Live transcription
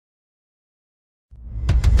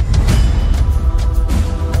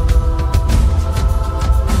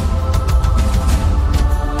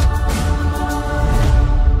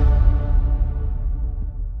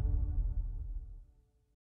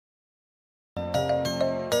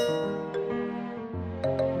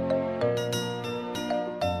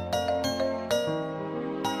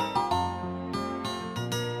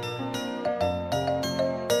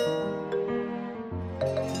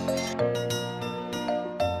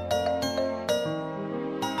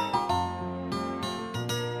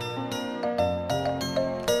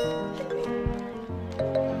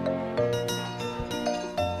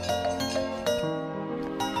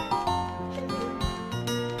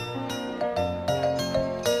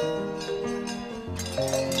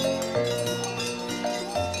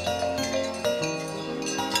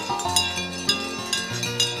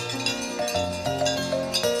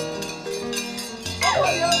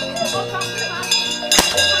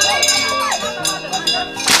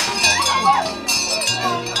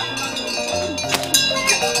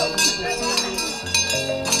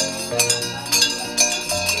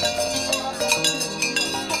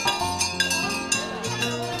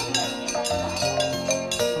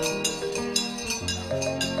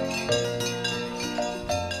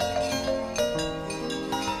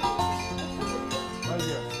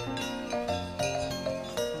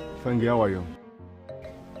how are you?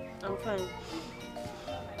 I'm fine.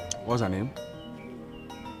 What's her name?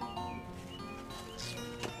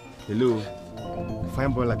 Hello. A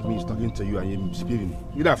fine boy like me is talking to you and you're speaking.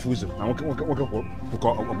 You're that fool. Okay,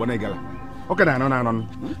 no.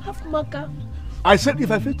 Half Maka. I said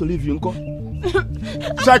if I fail to leave you, Uncle.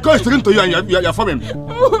 Psycho is talking to you and you're forming.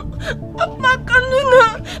 Maka,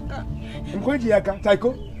 no. I'm going to Yaka,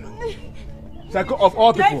 Psycho. Psycho of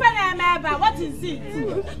all people. What is it?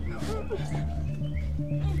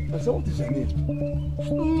 I said, what is your name?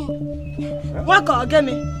 Waka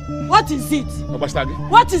Ogene. What is it? Obastagi.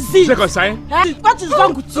 What is it? Second sign. What is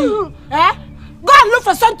wrong with you? Eh? Go and look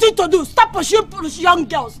for something to do. Stop pursuing young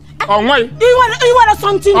girls. On why? You want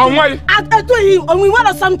something? On why? I told you, we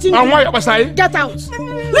want something. On why, Obastagi? Get out.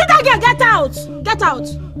 Little girl, get out. Get out.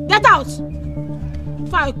 Get out.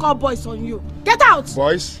 If I call boys on you. Get out.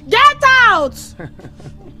 Boys? Get out.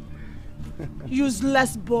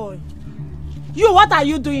 Useless boy. You, what are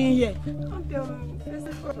you doing here?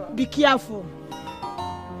 Be careful.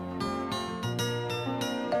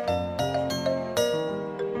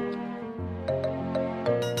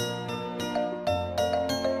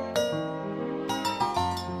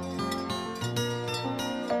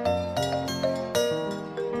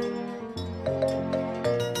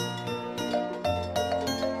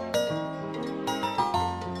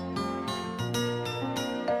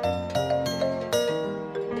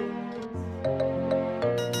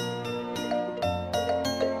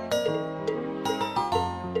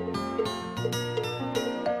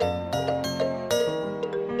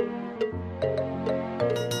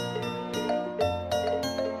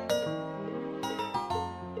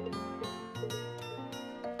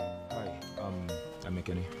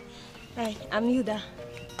 Hi, I'm Yuda.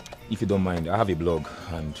 If you don't mind, I have a blog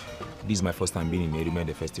and this is my first time being in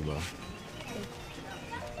Erimede Festival.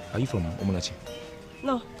 Are you from Omunachi?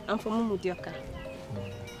 No, I'm from Umudioka.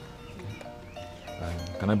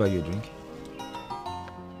 Can I buy you a drink?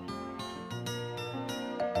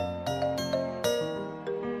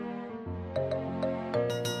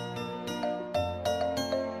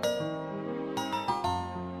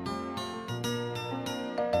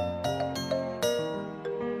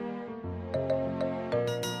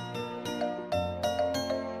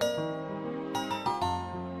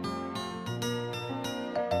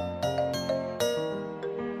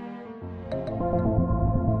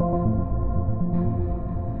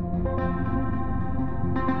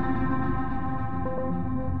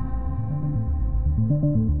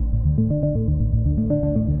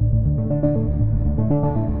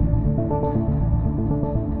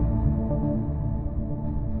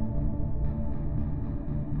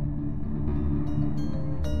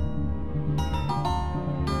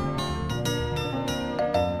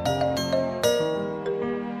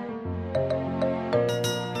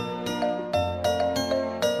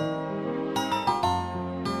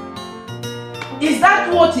 Is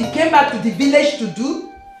that what he came back to the village to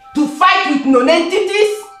do? To fight with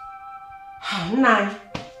non-entities? Nah,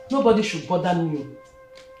 nobody should bother me.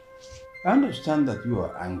 I understand that you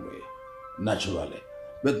are angry, naturally,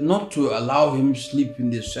 but not to allow him sleep in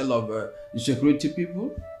the cell of the security people?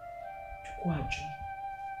 Chukwaju,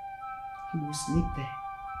 he will sleep there.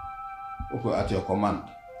 Okay, at your command.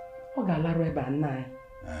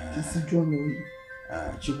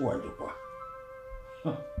 Chukwaju.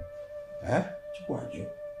 Eh? Chukwaju.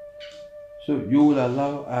 So you will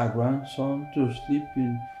allow our grandson to sleep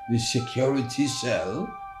in the security cell?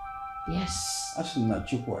 Yes. That's not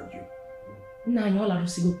Chukwaju.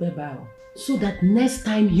 So that next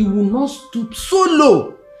time he will not stoop so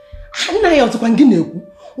low.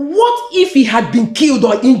 What if he had been killed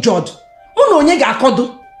or injured?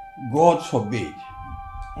 God forbid.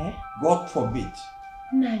 Eh? God forbid.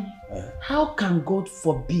 How can God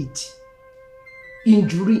forbid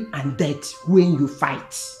injury and death when you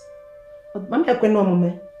fight? He will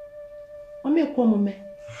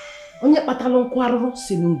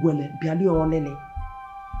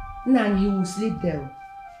sleep there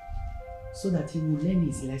so that he will learn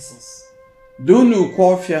his lessons. Dunu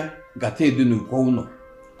kofia gate dunu kono.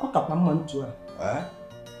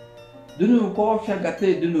 Dunu kofia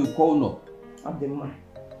gate dunu kono. Abdemma.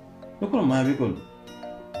 Look my vehicle.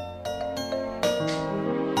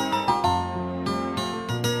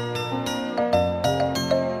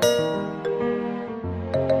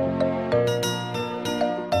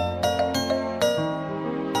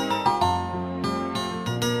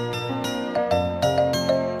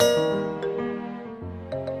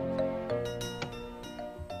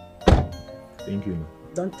 Thank you.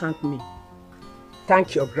 Don't thank me.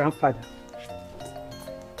 Thank your grandfather.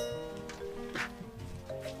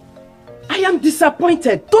 I am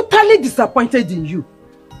disappointed, totally disappointed in you.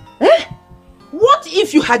 Eh? What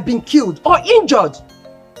if you had been killed or injured?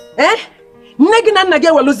 Eh? They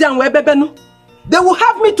will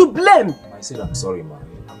have me to blame. I said I'm sorry, ma.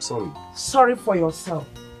 I'm sorry. Sorry for yourself.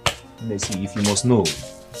 See, if you must know,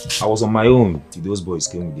 I was on my own till those boys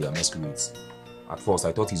came with their masquerades. At first,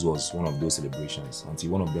 I thought it was one of those celebrations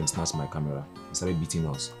until one of them snatched my camera and started beating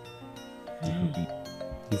us.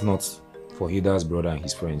 If not for Hilda's brother and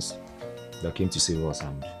his friends that came to save us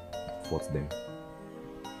and fought them.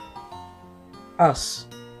 Us.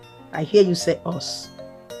 I hear you say us.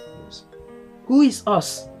 Yes. Who is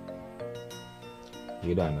us?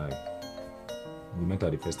 Hilda and I. We met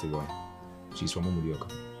at the festival. She's from Umudioka.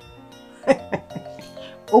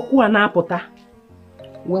 Oku anapota.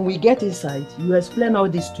 When we get inside, you explain all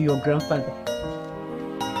this to your grandfather.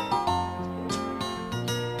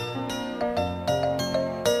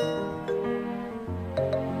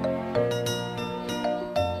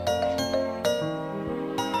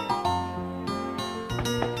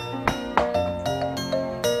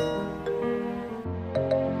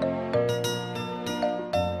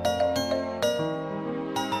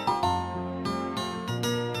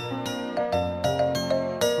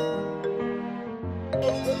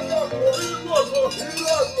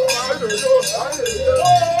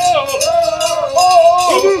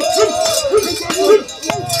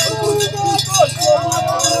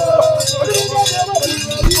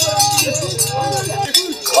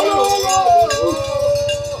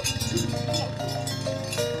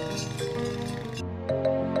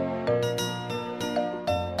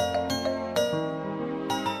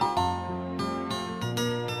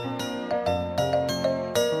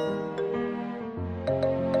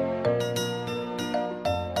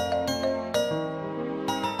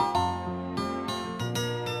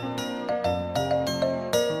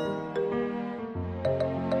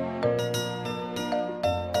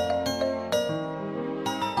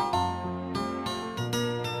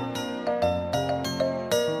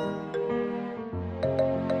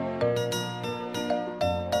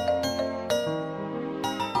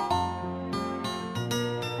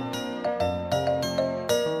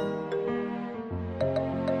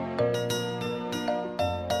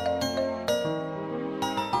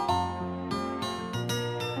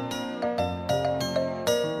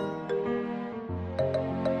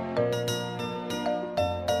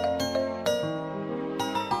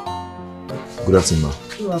 Good afternoon, ma.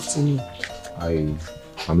 Good afternoon.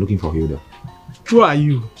 I'm looking for Hilda. Who are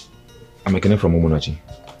you? I'm Ekene from Omonachi.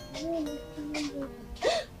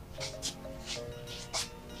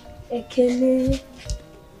 Ekene.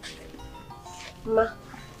 Ma.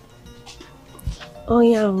 Oh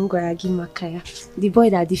yeah, Makaya. The boy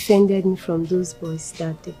that defended me from those boys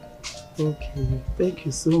that day. Okay, thank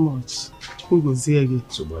you so much. Who goes here again?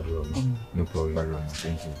 So bad, no problem.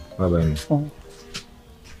 Thank you. Bye-bye.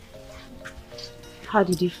 How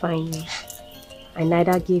did you find me? I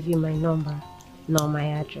neither gave you my number nor my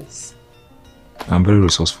address. I'm very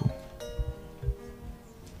resourceful.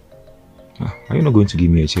 Are you not going to give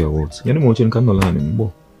me a chair or what? You're not watching candle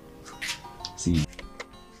anymore. See.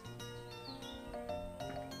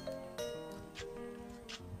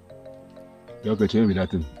 You're okay with that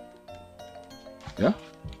thing? Yeah?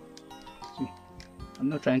 See, I'm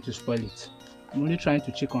not trying to spoil it. I'm only trying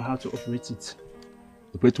to check on how to operate it.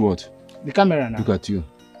 Operate what? The camera now. Look at you.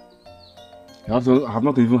 I have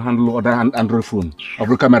not even handled other Android phone of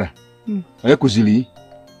the camera. Are you Kuzili?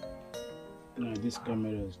 No, this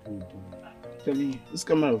camera is good. I'm telling you, this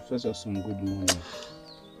camera will fetch us some good money.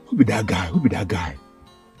 Who be that guy? Who be that guy?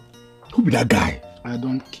 Who be that guy? I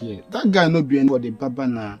don't care. That guy no be anybody, Baba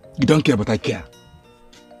na. You don't care, but I care.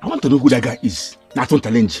 I want to know who that guy is. Not on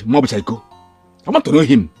challenge. Mob psycho. I want to know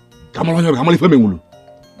him. Come on,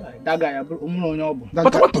 that guy,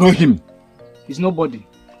 but I want to know him. He's nobody.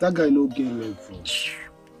 That guy no game level.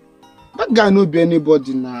 That guy no be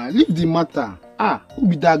anybody now. Leave the matter. Who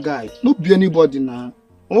be that guy? No be anybody now.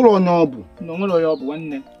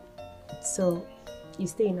 So, you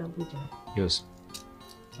stay in Abuja? Yes.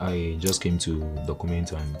 I just came to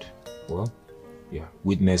document and, well, yeah,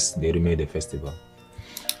 witness the Erumede festival.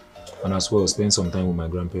 And as well, spend some time with my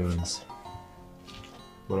grandparents.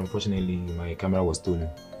 But unfortunately, my camera was stolen.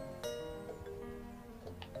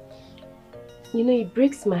 You know, it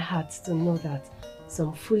breaks my heart to know that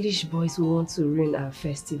some foolish boys will want to ruin our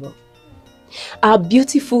festival. Our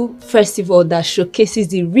beautiful festival that showcases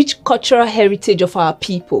the rich cultural heritage of our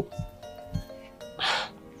people.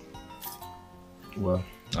 Well,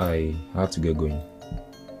 I have to get going.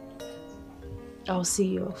 I'll see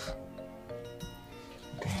you off.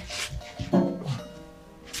 Okay.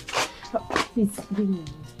 Please, bring me.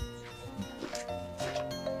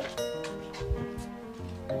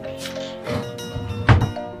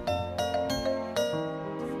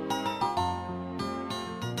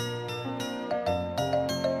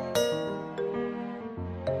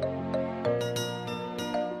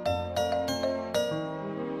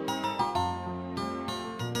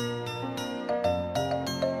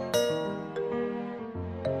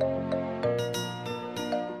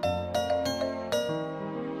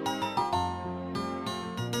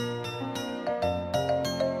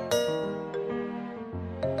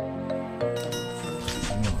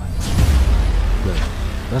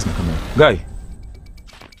 That's my camera. Guy!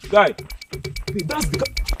 Guy! Hey, that's the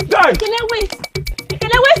guy! Can I wait? Can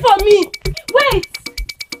I wait for me? Wait!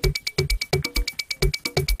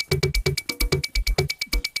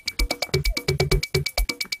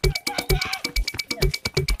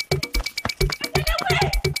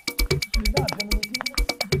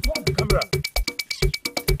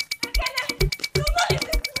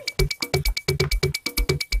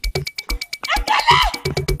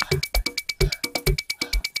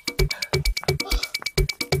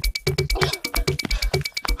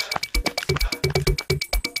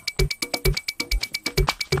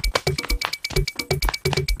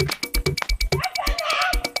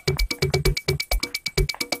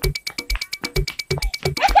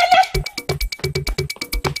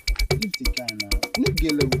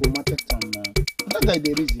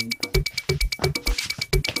 The reason.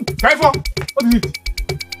 Driver, what is it?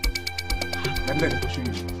 I'm ready to show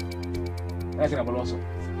you. That's an also.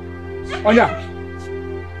 Onya!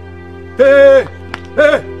 Hey!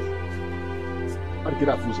 Hey! How get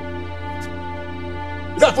that Fuzo?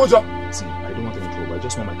 Is that Fuzo? See, I don't want any trouble. I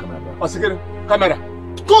just want my camera back. Oh, second camera.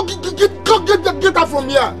 Go get that from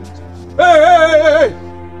here. Hey!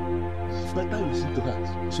 Better you listen to her.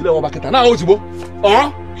 She let her back at her. Now, what's it? What's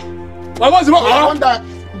it?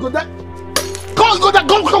 Go there. Go there.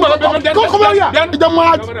 Come here. The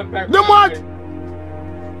mad.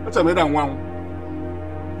 What's a man one?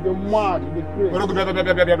 The mad. The crazy.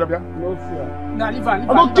 No fear. Nah, leave I'm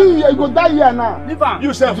gonna kill you. You go die here now. Leave her.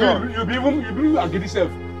 You self, you be against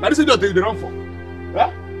yourself. Now this is what they run for.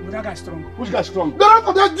 Huh? But that guy's strong. Which guy strong? They run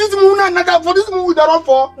for this moon and for this moon they run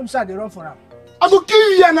for. I'm sorry, they run for him. I'm gonna kill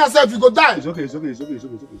you here now, self. You go die. It's okay.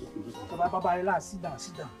 Baba, relax, sit down.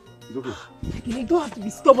 It's okay. You don't have to be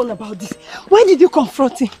stubborn about this. Why did you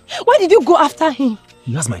confront him? Why did you go after him?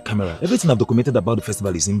 He has my camera. Everything I've documented about the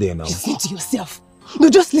festival is in there now. Listen to yourself. No,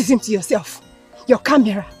 just listen to yourself. Your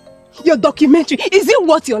camera, your documentary, is it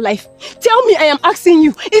worth your life? Tell me, I am asking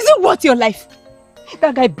you, is it worth your life?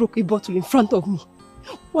 That guy broke a bottle in front of me.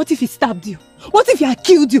 What if he stabbed you? What if he had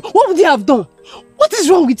killed you? What would he have done? What is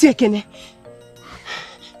wrong with you, Ekene?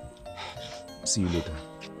 See you later.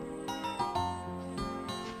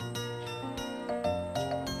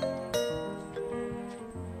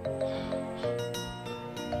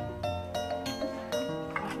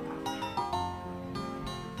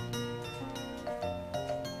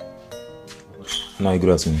 No, good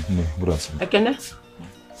afternoon. No, good afternoon. Ekene,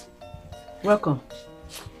 welcome.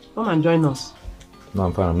 Come and join us. No,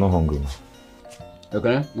 I'm fine. I'm not hungry.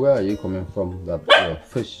 Okay, where are you coming from that your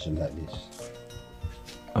face is like this?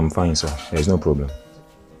 I'm fine, sir. There's no problem.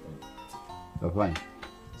 You're fine.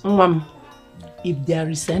 If there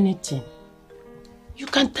is anything, you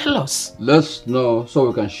can tell us. Let's know so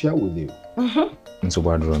we can share with you. So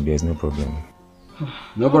bad wrong. There's no problem.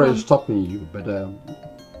 Nobody is stopping you, but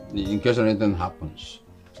in case anything happens,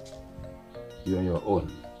 you're on your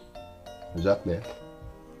own. Is that clear?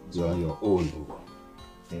 You're on your own.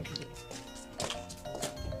 Thank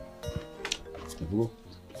you.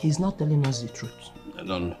 He's not telling us the truth. I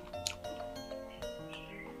don't know.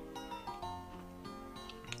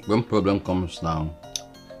 When problem comes now,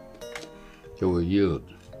 he will yield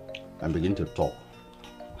and begin to talk.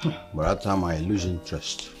 But that time I lose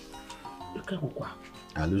interest.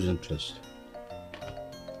 I lose interest.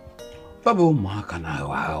 Pabo makana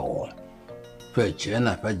wow.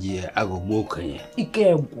 Fechena faji ago moke.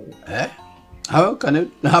 Eh? How can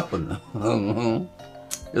it happen?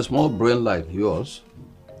 A small brain like yours.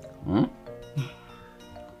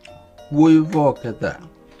 We walk at that.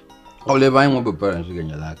 All if I want to parents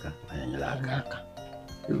again,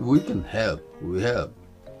 if we can help, we help.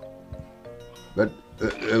 But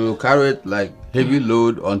we'll carry it like heavy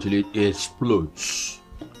load until it explodes.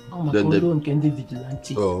 Then alone can be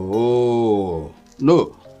vigilante. Oh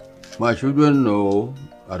no, my children know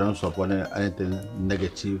I don't support anything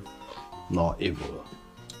negative nor evil.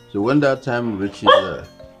 So when that time reaches,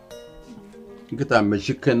 get a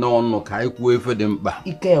Mexican on no kai way for them back.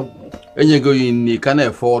 And you go in, you can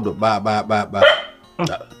afford to ba.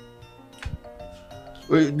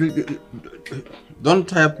 Don't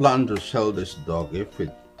try plan to sell this dog if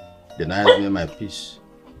it denies me my peace.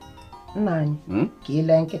 Nine. Ki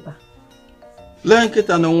lenkita.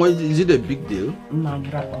 Lenkita, no, is it a big deal? Nine.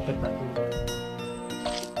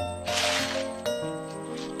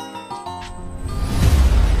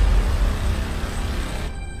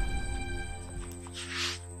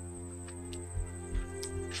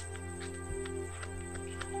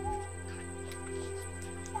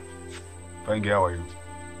 Fine girl, how are you?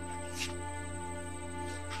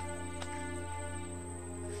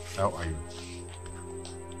 How are you?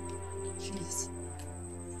 Please,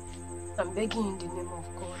 I'm begging you in the name of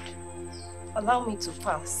God. Allow me to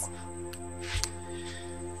pass.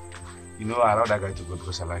 You know, I allow that guy to go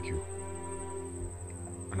because I like you.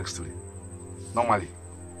 Honestly. Normally.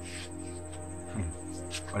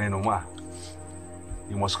 But you know what?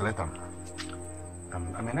 You must collect him.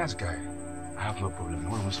 I'm a nice guy. I have no problem. I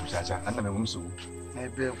want to charge. And then I want to.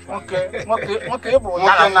 Okay,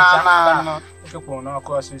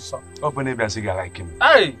 Open it and say I like him.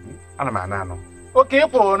 Hey! I'm a man. Okay,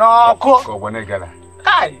 no, cook. Go one egg.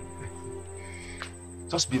 Hi!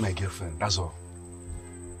 Just be my girlfriend, that's all.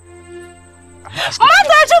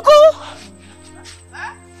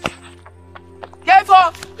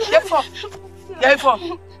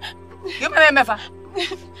 Give me a mefa.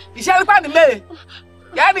 You shall find the maid.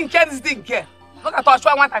 You haven't cared this thing care. Look at us,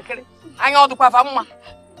 one carry. I know the papa.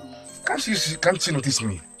 Can't you notice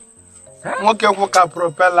me? Okay, walk up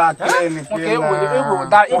propeller. Okay,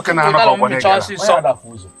 what can I know about choices?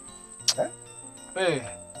 Hey,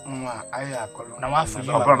 I have color. Now, I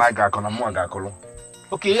feel I got on a more gacolo.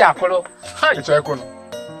 Okay, yeah, color. It's a con.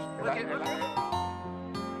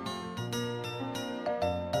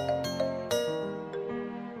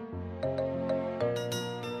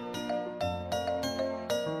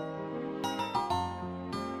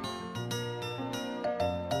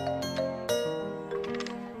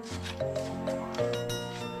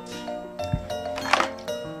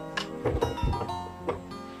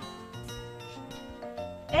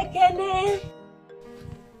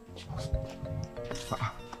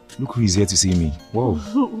 Look who is here to see me. Whoa.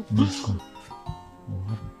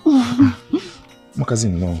 My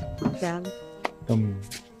cousin, no.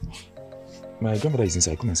 My grandmother is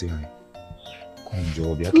inside. Come and say hi. Come,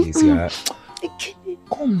 Joe. Be okay. Say hi.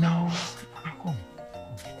 Come now. Come.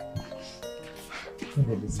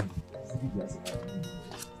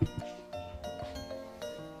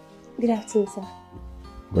 Good afternoon, sir.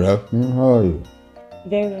 Good afternoon. How are you?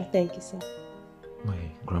 Very well, thank you, sir. My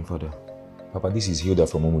grandfather. Papa, this is Hilda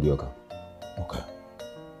from Omudioka. Okay.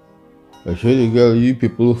 I saw the girl you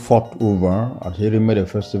people fought over at Herimede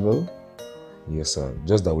Festival? Yes, sir.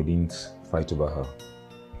 Just that we didn't fight over her.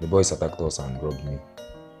 The boys attacked us and robbed me.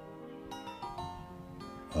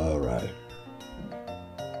 All right.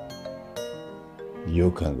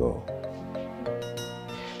 You can go.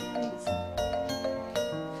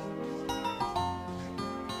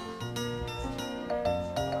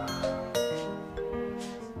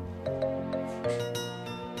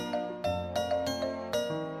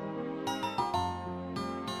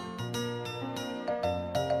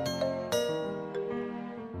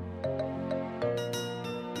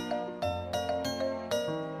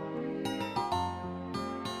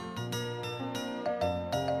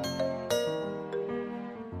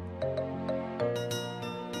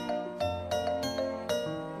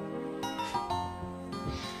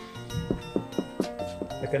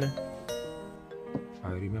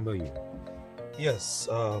 I remember you. Yes,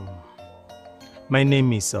 my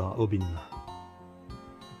name is Obinna.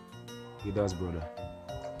 Hilda's brother.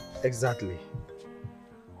 Exactly.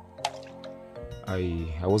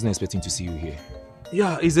 I wasn't expecting to see you here.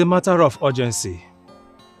 Yeah, it's a matter of urgency.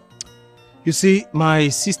 You see, my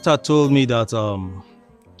sister told me that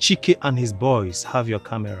Chike and his boys have your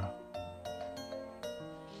camera.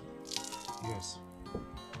 Yes.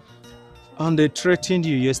 And they threatened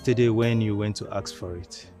you yesterday when you went to ask for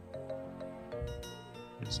it.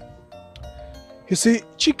 Yes. You see,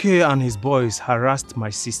 Chike and his boys harassed my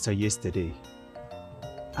sister yesterday.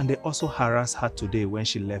 And they also harassed her today when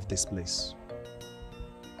she left this place.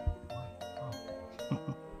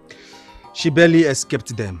 She barely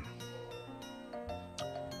escaped them.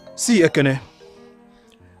 See, Ekene,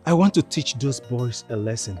 I want to teach those boys a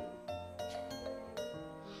lesson.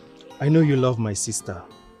 I know you love my sister.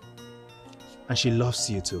 And she loves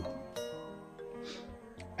you too.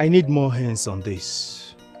 I need more hands on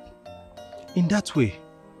this. In that way,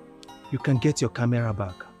 you can get your camera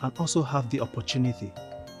back and also have the opportunity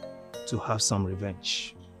to have some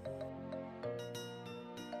revenge.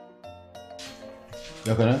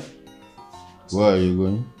 Yakana, where are you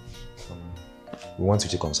going? We want to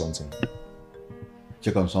check on something.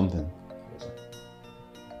 Check on something? Yes, sir.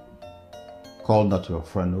 Call that your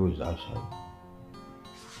friend who is outside.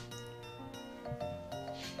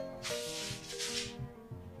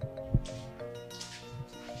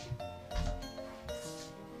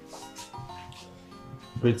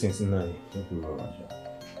 Greetings, Nai. Thank you very much.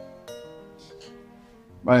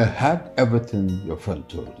 I heard everything your friend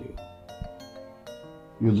told you.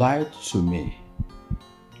 You lied to me.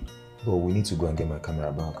 But we need to go and get my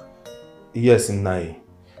camera back. Yes, Nai.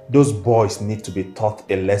 Those boys need to be taught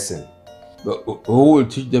a lesson. But who will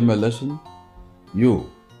teach them a lesson? You.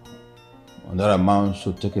 And that amounts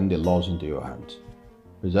to taking the laws into your hands.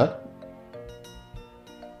 Is that?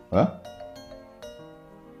 Huh?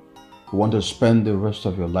 You want to spend the rest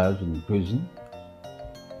of your lives in prison?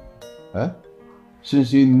 Huh?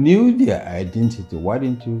 Since you knew their identity, why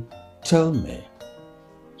didn't you tell me?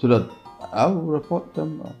 So that I will report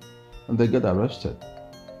them and they get arrested.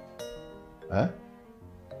 Huh?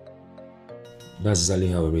 That's exactly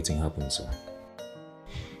how everything happened, sir.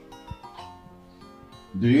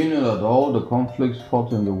 Do you know that all the conflicts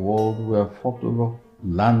fought in the world were fought over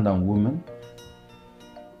land and women?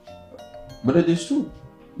 But it is true,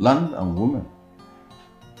 land and women.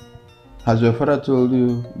 Has your father told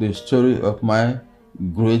you the story of my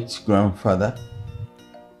great-grandfather?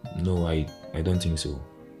 No, I don't think so.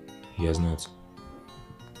 He has not.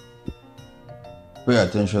 Pay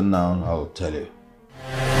attention now, I'll tell you.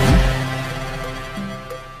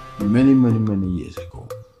 Many, many, many years ago.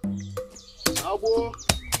 Abo.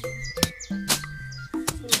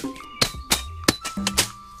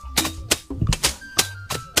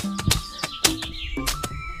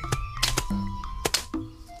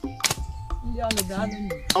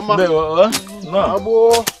 Ama. No.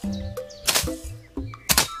 Abo.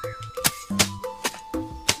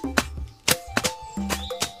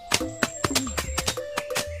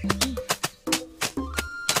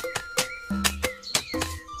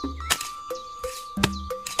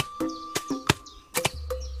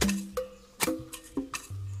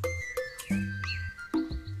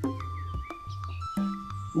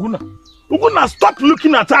 Uguna, stop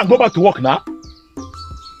looking at her and go back to work now.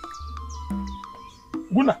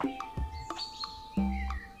 Uguna.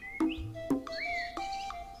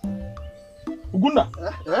 Uguna.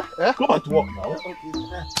 Go back to work now. Okay.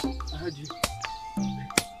 I heard you.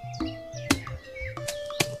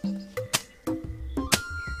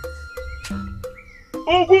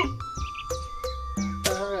 Ugu.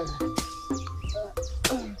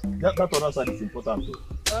 That other side is important too.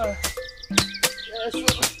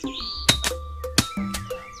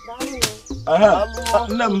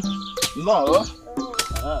 No.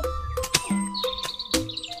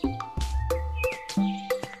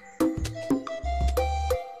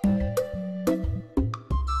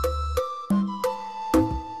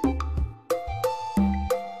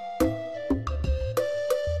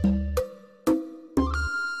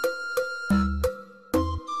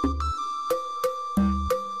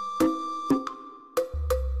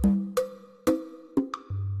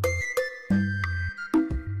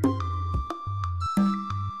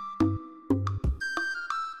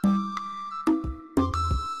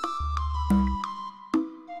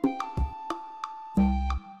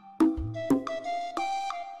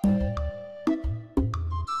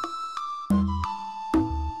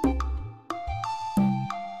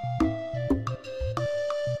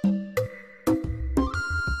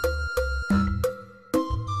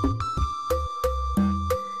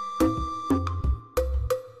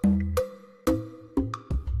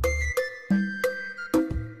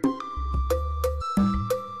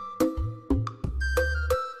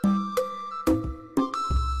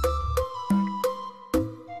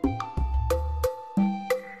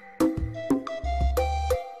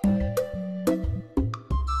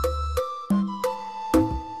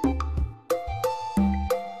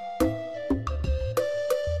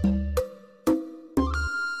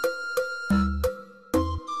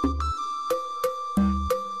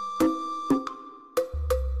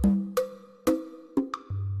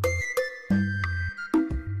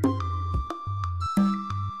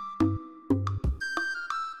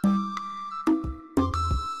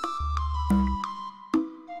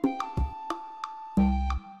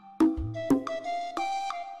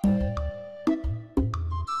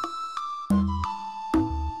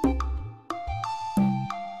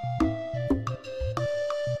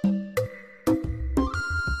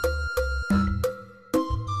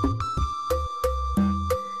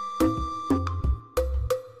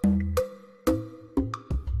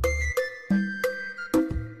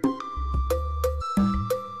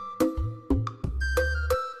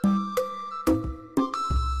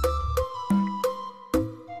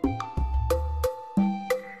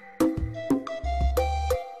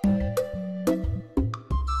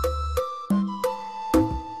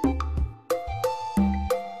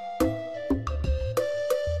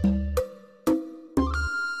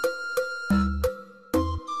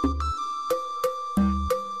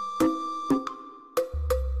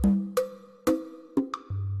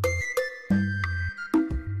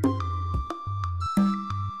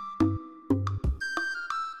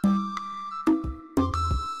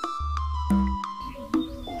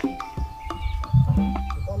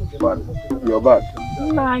 You're back.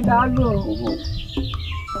 My God,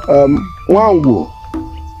 Wangu.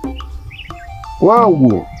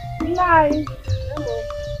 Nice.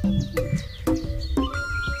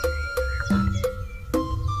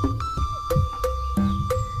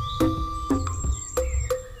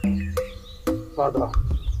 Father,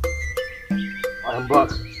 I am back.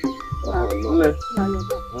 No.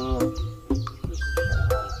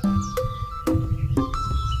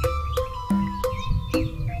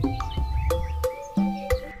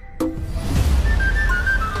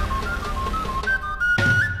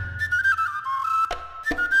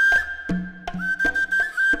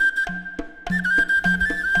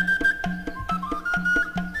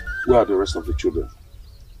 Where are the rest of the children?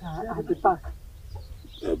 At the back.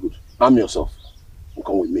 Good. Arm yourself and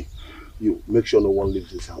come with me. You, make sure no one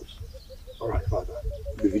leaves this house. All right, Father.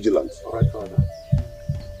 Be vigilant. All right, Father.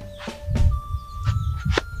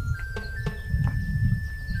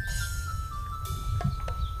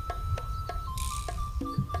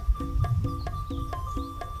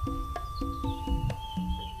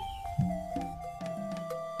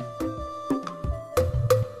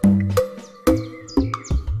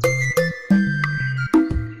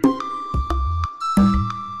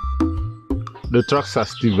 The tracks are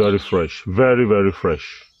still very fresh, very, very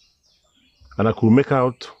fresh. And I could make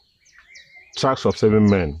out tracks of 7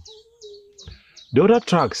 men. The other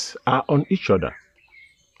tracks are on each other.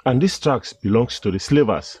 And these tracks belongs to the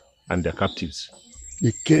slavers and their captives.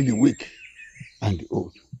 They kill the weak and the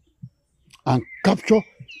old. And capture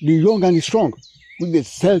the young and the strong, which they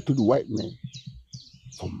sell to the white men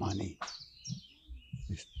for money.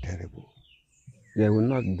 It's terrible. They will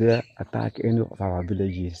not dare attack any of our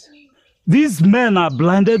villages. These men are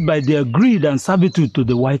blinded by their greed and servitude to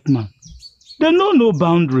the white man. They know no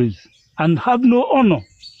boundaries and have no honor.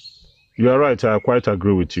 You are right, I quite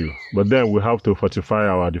agree with you. But then we have to fortify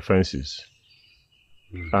our defenses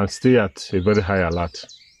and stay at a very high alert.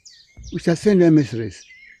 We shall send emissaries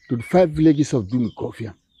to the 5 villages of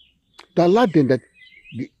Dumikofia to alert them that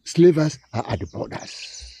the slavers are at the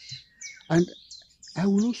borders. And I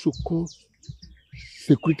will also call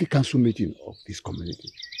security council meeting of this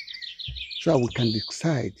community, so we can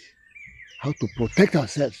decide how to protect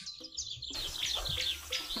ourselves.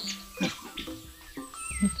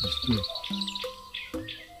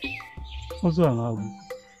 Also,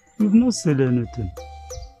 you've not said anything.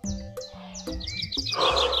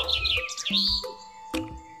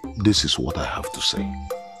 This is what I have to say.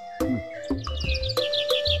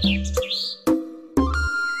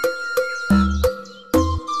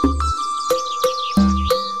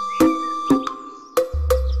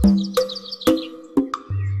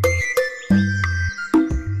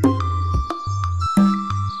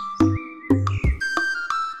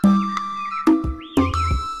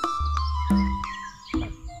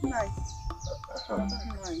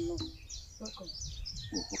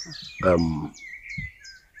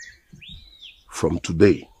 From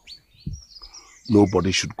today,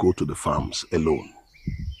 nobody should go to the farms alone.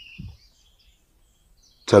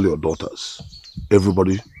 Tell your daughters,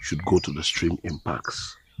 everybody should go to the stream in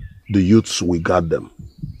packs. The youths will guard them.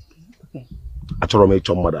 I don't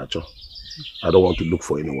want to look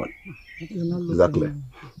for anyone. Exactly.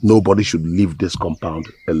 Nobody should leave this compound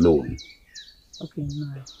alone. Okay,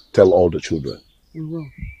 nice. Tell all the children. We will.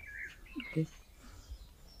 Okay.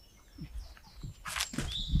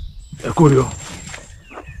 Ekurio.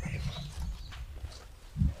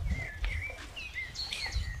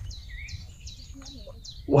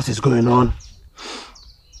 What is going on?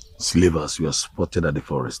 Slavers, we are spotted at the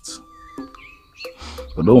forest.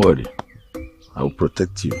 But don't worry, I will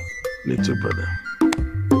protect you, little brother.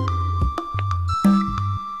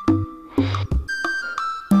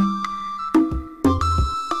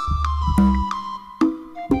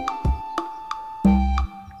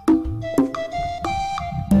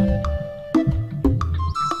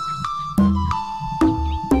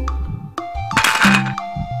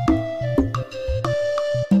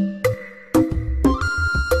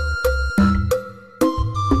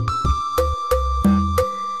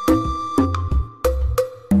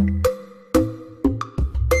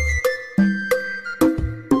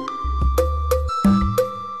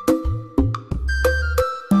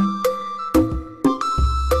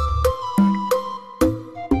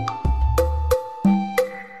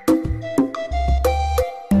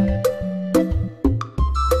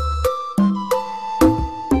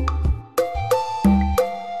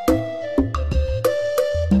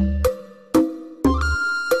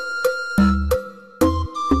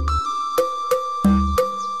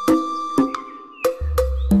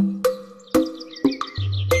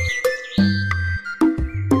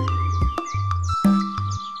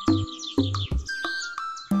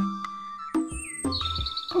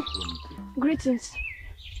 Greetings.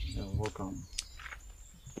 You're welcome.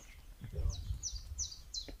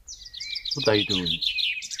 What are you doing?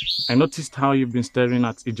 I noticed how you've been staring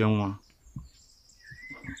at Ijenwa.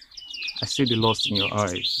 I see the lust in your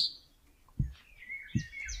eyes.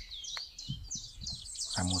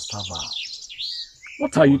 I must have her.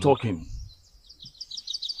 What are you talking?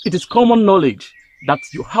 It is common knowledge that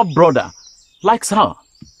your half-brother likes her.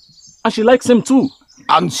 And she likes him too.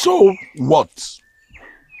 And so what?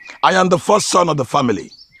 I am the first son of the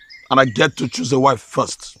family. And I get to choose a wife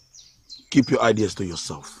first. Keep your ideas to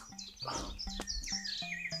yourself.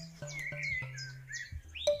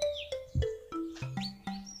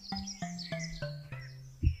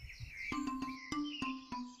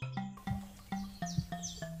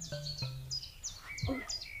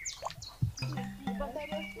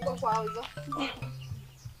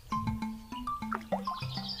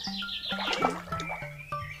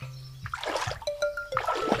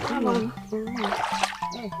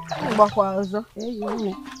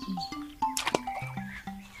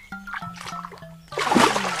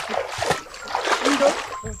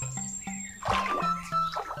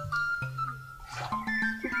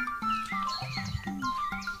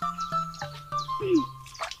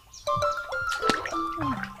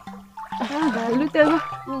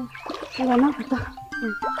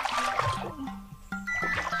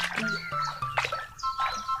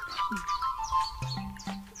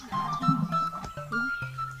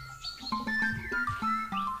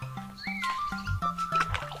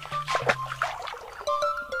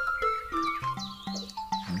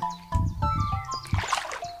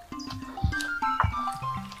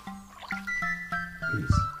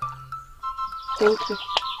 Thank you.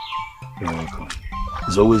 You're welcome.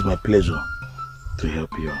 It's always my pleasure to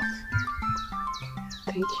help you out.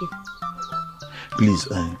 Thank you. Please,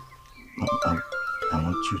 I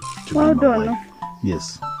want you to Well be my done. wife.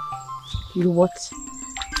 Yes, You what?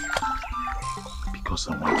 because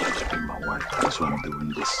I want you to be my wife. That's why I'm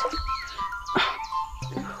doing this.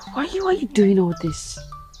 Why are you doing all this?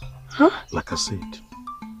 Huh? Like I said,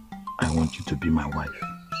 I want you to be my wife.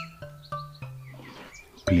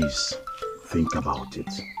 Please, think about it.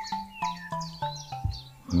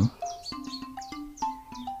 Are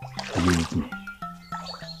you with me?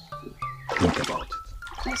 Think about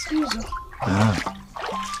it. Excuse me.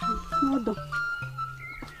 Hold on.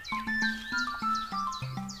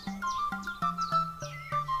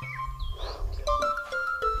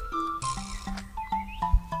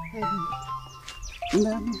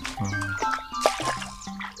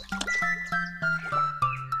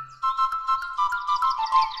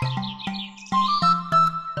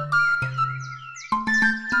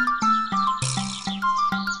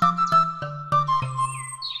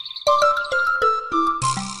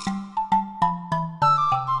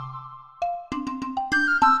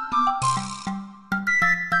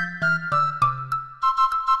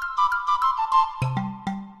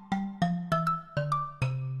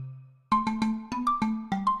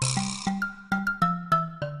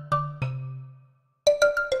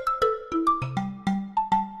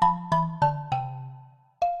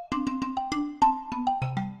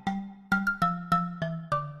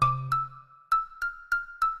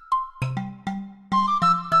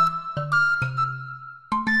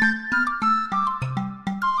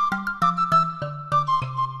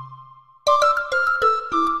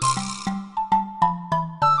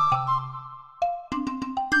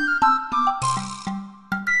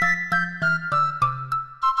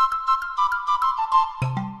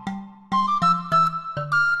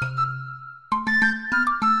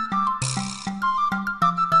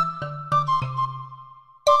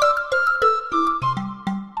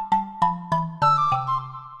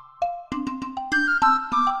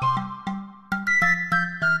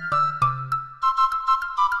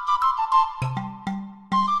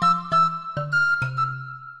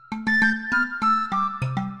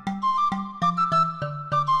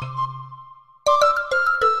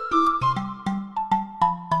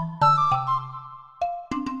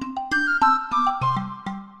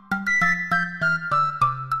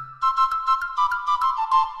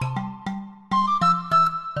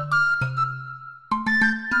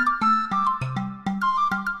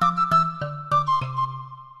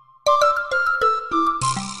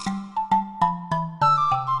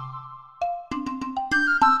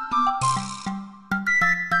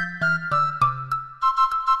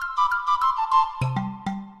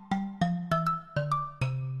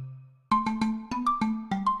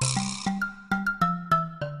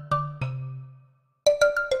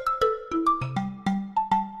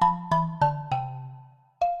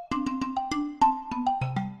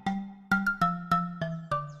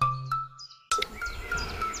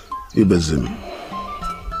 Ibezim,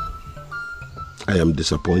 I am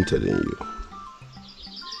disappointed in you.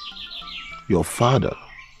 Your father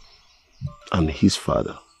and his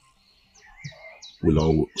father will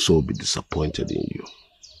also be disappointed in you.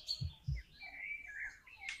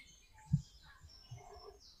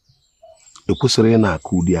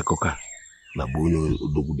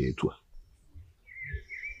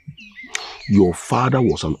 Your father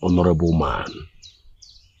was an honorable man,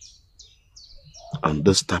 and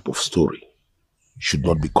this type of story should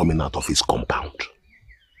not be coming out of his compound.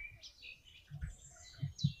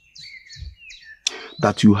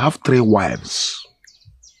 That you have 3 wives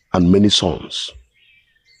and many sons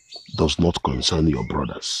does not concern your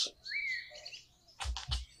brothers.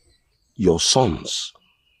 Your sons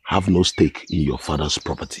have no stake in your father's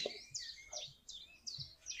property.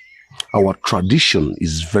 Our tradition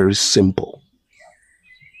is very simple.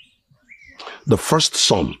 The first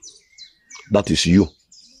son, that is you,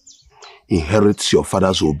 inherits your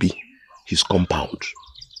father's obi, his compound.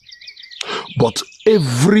 But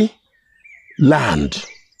every land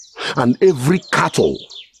and every cattle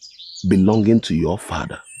belonging to your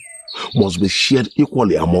father must be shared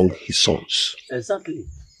equally among his sons. Exactly.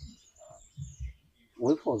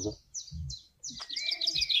 Wait for that.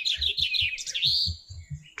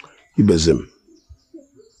 Ibezim,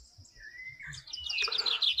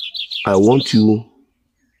 I want you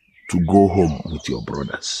to go home with your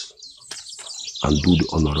brothers and do the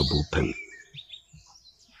honorable thing.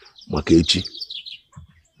 Makechi,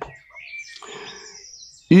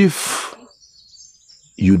 if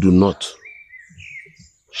you do not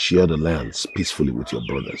share the lands peacefully with your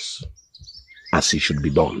brothers, as it should be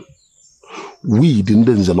done, we, the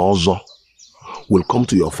Ndenze, will come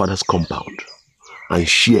to your father's compound and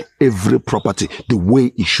share every property the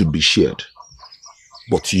way it should be shared.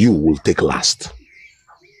 But you will take last.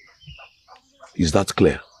 Is that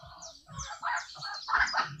clear?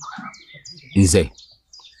 Ize,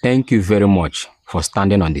 thank you very much for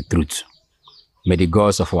standing on the truth. May the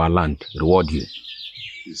gods of our land reward you.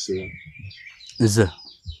 Ize,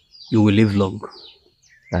 you will live long.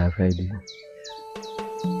 I have heard you.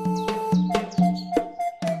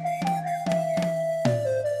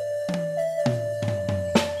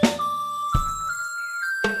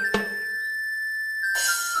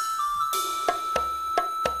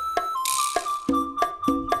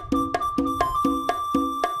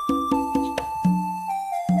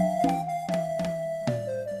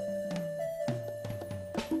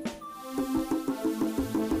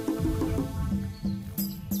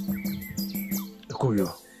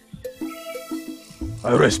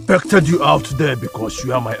 I respected you out there because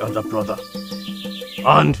you are my elder brother.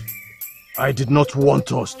 And I did not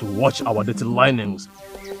want us to watch our little linings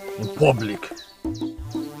in public.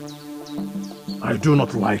 I do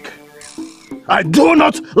not like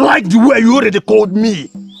the way you already called me.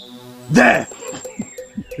 There.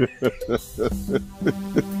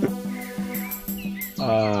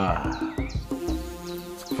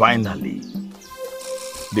 Finally,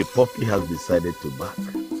 the puppy has decided to bark.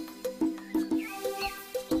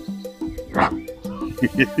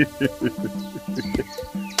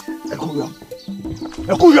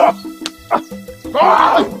 Ekuya!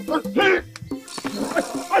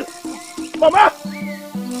 Mama!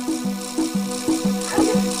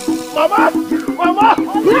 Mama! Mama!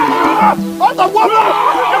 Out of water!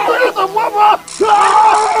 Out of water!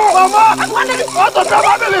 Mama! Out of your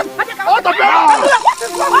family! Out of your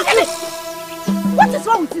What is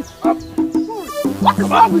wrong with you? What is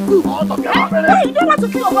wrong with you? Out of your family! Hey, you don't want to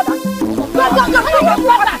kill your mother! Go, your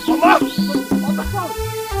brother! Mama!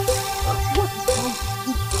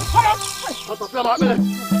 Out of your family!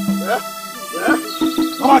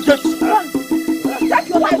 Come on, kids! Take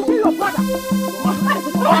your life to kill your brother!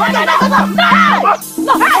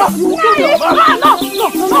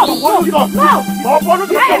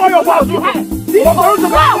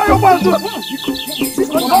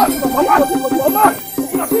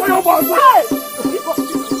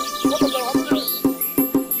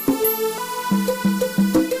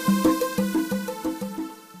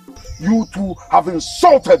 You two have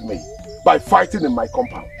insulted me by fighting in my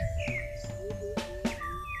compound.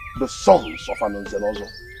 The sons of Anonzenozo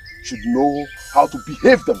should know how to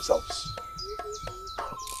behave themselves.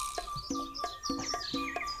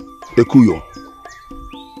 Ekuyo,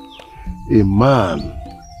 a man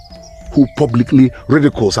who publicly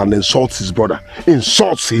ridicules and insults his brother,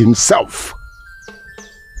 insults himself.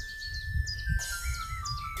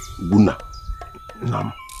 Guna,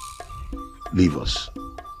 Nam, leave us.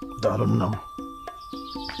 Darun Nam.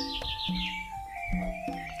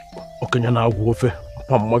 Okenya wofe,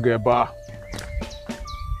 pamage ba.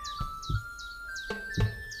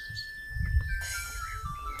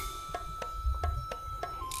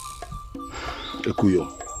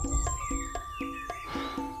 Ekuyo,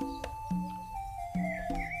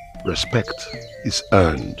 respect is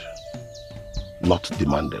earned, not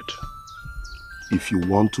demanded. If you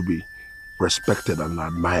want to be respected and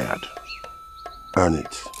admired, earn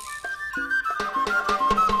it.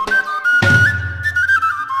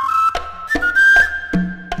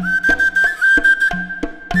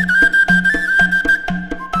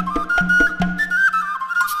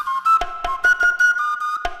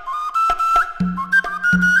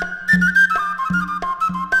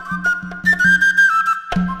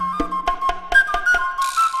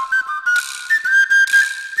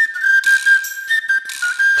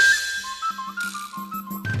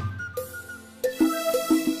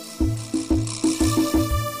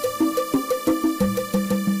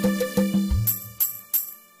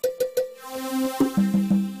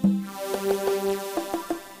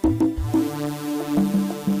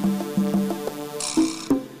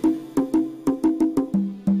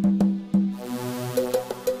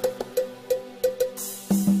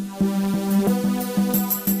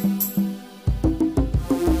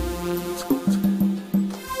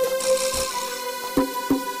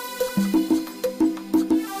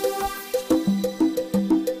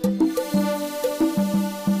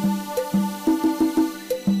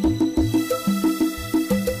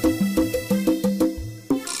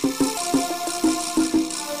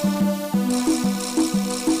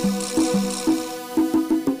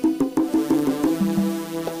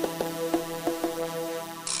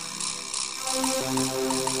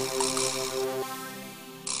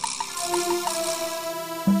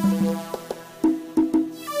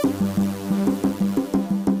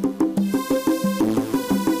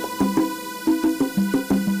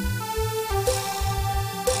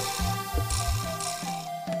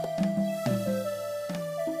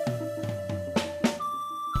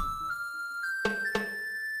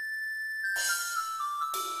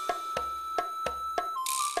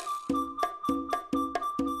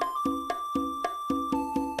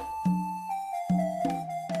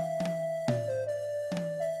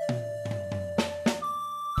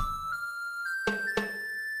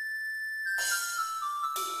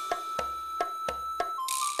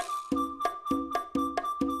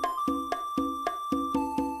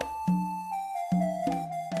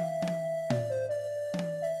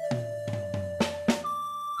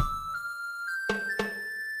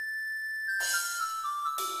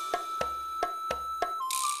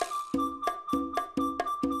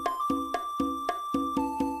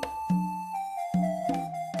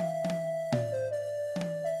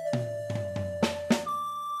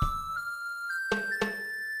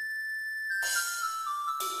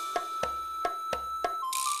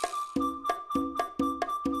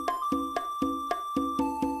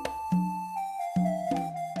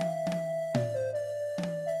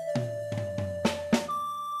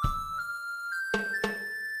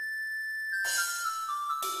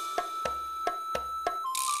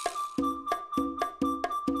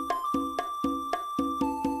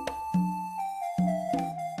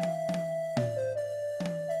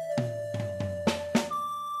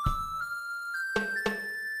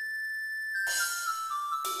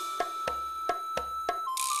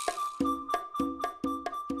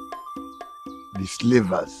 The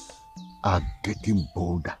slavers are getting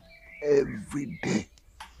bolder every day.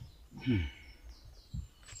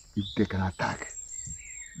 If they can attack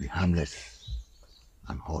the hamlets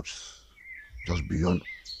and huts just beyond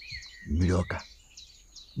Midoka,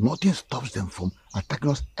 nothing stops them from attacking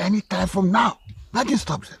us anytime from now. Nothing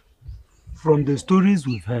stops them. From the stories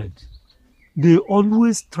we've heard, they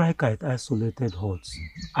always strike at isolated huts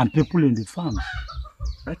and people in the farms.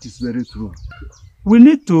 That is very true. We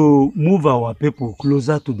need to move our people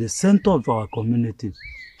closer to the center of our community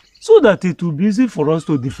so that it will be easy for us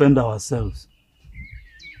to defend ourselves.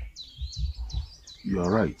 You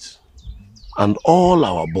are right. And all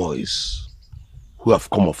our boys who have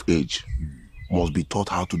come of age must be taught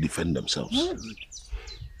how to defend themselves.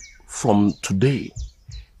 From today,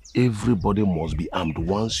 everybody must be armed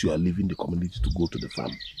once you are leaving the community to go to the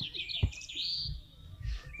farm.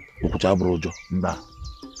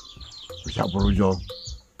 I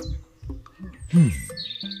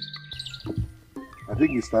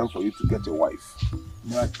think it's time for you to get a wife.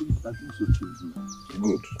 I think so too.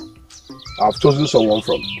 Good. I've chosen someone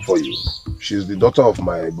for you. She's the daughter of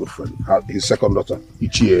my good friend, his second daughter,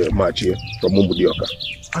 Ichie Machie from Mumbudioka.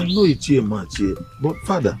 I know Ichie Machie, but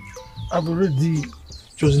father, I've already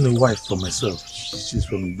chosen a wife for myself. She's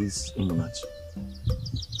from this Umunachi.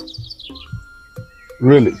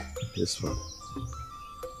 Really? Yes, father.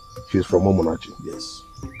 She's from Umunachi? Yes.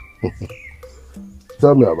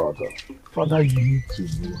 Tell me about her. Father, you need to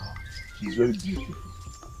know her. She's very beautiful.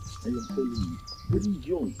 I am telling you, very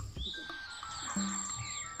young.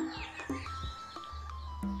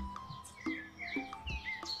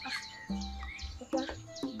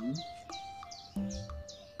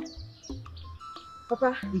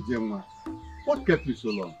 Papa. Ijemwa, what kept you so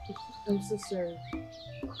long? I'm so sorry.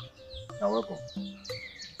 You're welcome.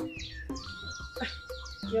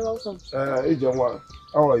 You're welcome. Ijemwa,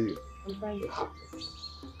 how are you? I'm fine.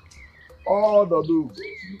 Oh, Dadu.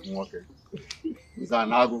 Okay. Is that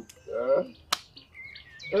an ago?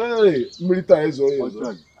 Hey, Milita is all yours.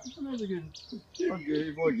 Okay,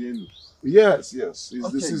 yes, it's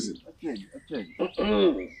the season. Okay.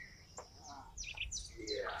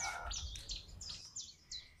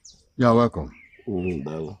 You're welcome.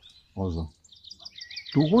 Also,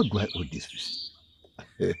 to what do I owe this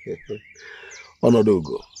visit?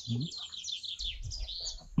 Onodogo,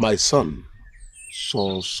 my son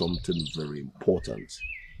saw something very important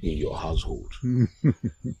in your household.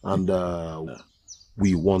 And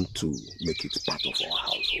we want to make it part of our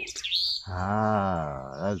household.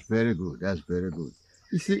 Ah, that's very good. That's very good.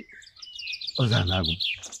 You see, Ozanago,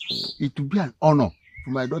 it would be an honor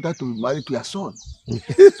for my daughter to be married to your son.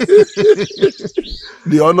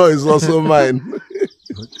 The honor is also mine.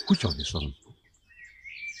 But which of the sons?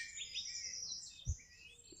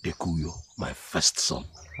 Ekuyo, my first son.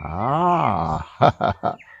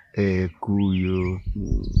 Ah, Ekuyo.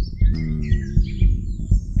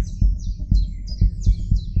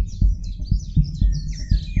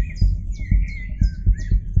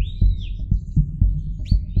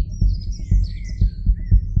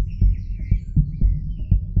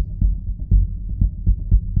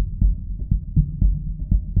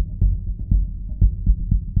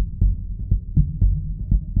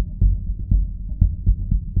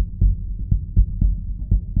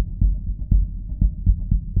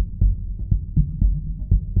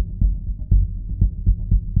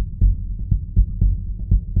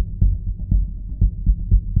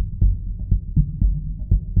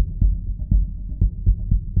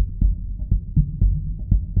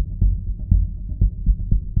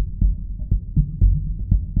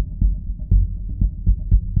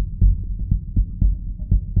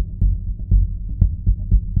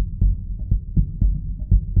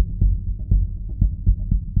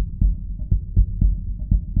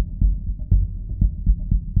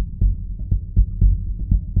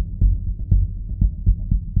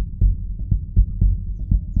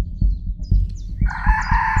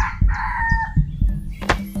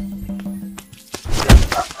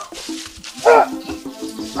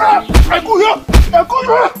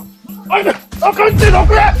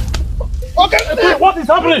 What is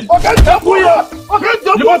happening?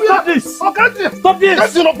 You must stop this! Stop this!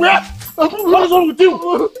 What is wrong with you?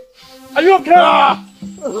 Are you okay?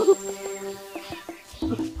 You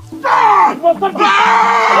must stop this!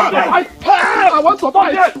 I want to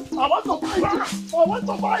fight! I want to fight! I want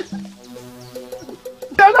to fight!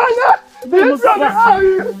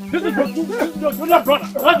 This is your junior brother.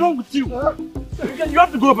 What's wrong with you? You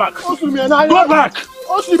have to go back. Go back!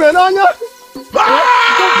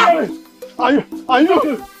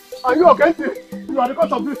 Are you okay? You are the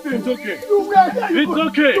cause of this thing. It's okay. It's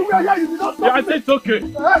okay. You did not stop. Yeah, I said it's okay.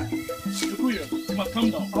 You must calm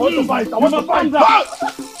down. I want to fight. I want to fight.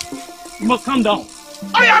 You must calm down.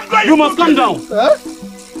 I am going You must calm down.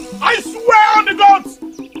 I swear on the gods,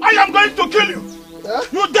 I am going to kill you.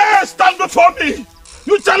 You dare stand before me.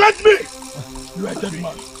 You challenge me. You are a dead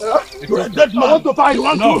man. You are a dead man. I want to fight. You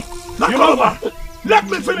want to? Now come over. Let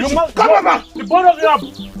me finish. Come over. The both of you up.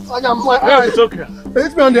 I am my eye. It's okay.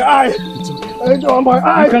 Hit me on the eye. It's okay. Hit me on my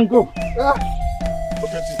eye. You can go.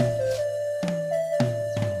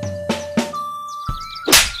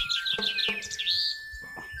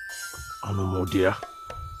 Anomo dear.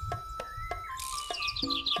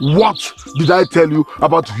 What did I tell you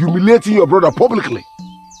about humiliating your brother publicly?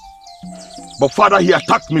 But father, he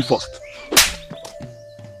attacked me first.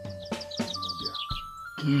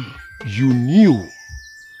 You knew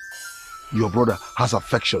your brother has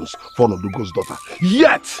affections for Onodugo's daughter.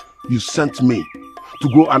 Yet, you sent me to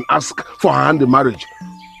go and ask for her hand in marriage.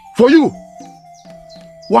 For you.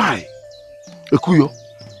 Why? Ekuyo,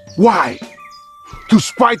 why? To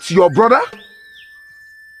spite your brother?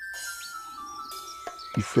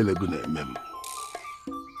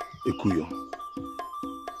 Ekuyo,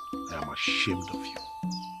 I am ashamed of you.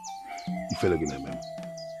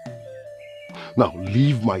 Now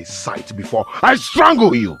leave my sight before I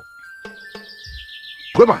strangle you.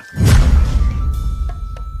 Quiver.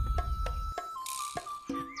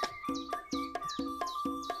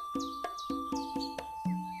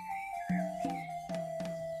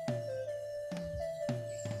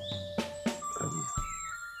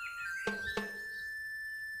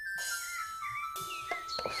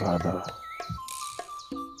 Father,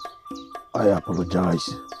 I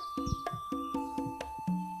apologize.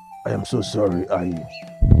 I am so sorry.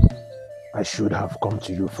 I should have come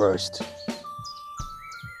to you first.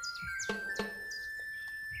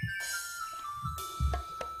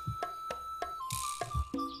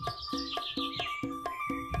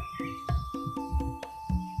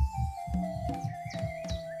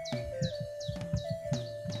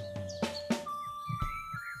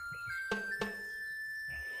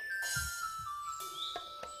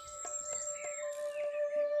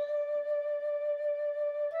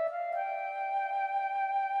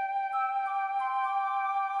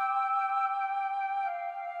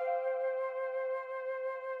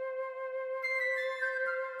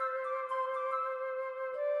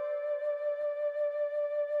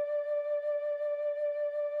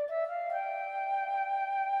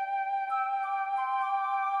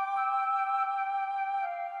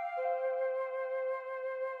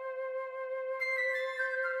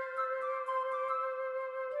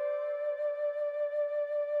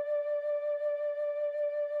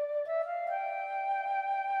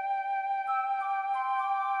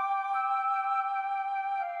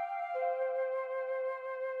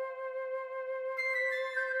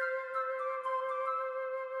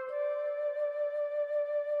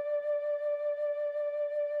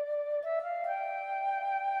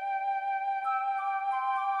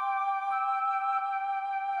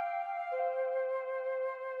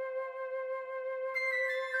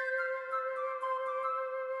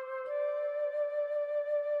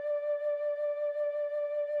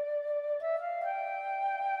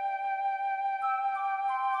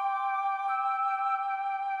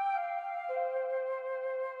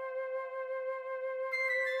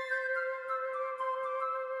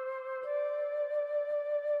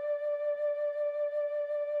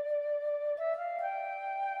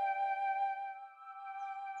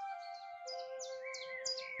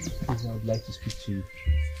 I would like to speak to you.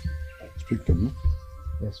 Speak to me?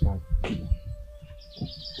 Yes, Father.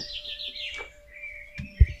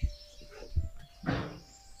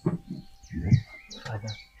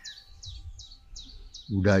 Father,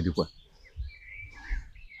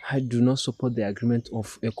 I do not support the agreement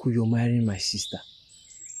of Ekuyo marrying my sister.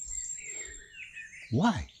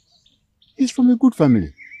 Why? He's from a good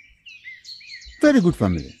family. Very good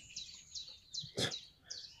family.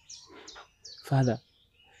 Father,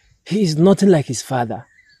 he is nothing like his father.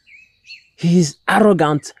 He is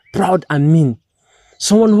arrogant, proud and mean.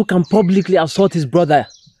 Someone who can publicly assault his brother.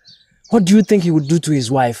 What do you think he would do to his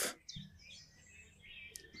wife?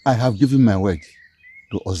 I have given my word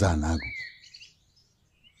to Ozanago.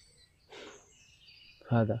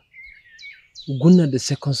 Father, Gunnar the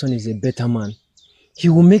second son is a better man. He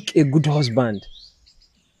will make a good husband.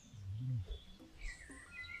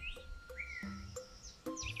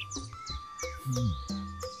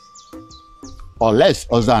 Unless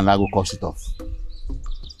Ozanago calls it off,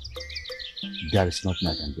 there is nothing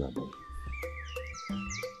I can do about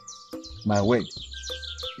it. My word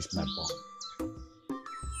is my bond.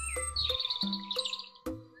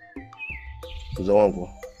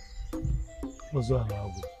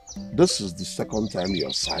 This is the second time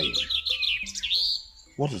you're sighing.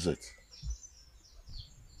 What is it?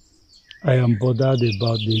 I am bothered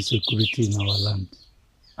about the insecurity in our land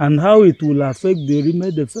and how it will affect the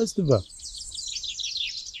Maiden festival.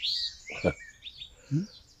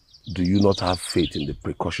 Do you not have faith in the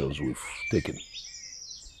precautions we've taken?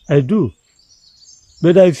 I do.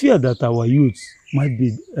 But I fear that our youths might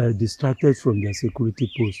be distracted from their security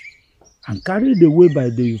posts and carried away by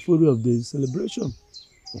the euphoria of the celebration.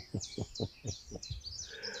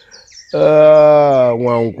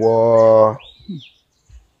 Wankwo.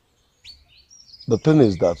 The thing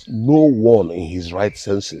is that no one in his right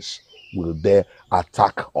senses will dare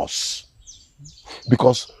attack us.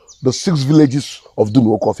 Because the 6 villages of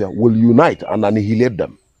Dunokofia will unite and annihilate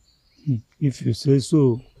them. If you say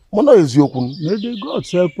so. May the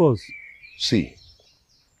gods help us. See.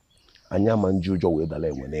 Of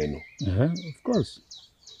course.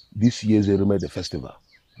 This year's Eremede festival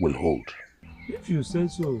will hold. If you say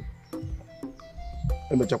so.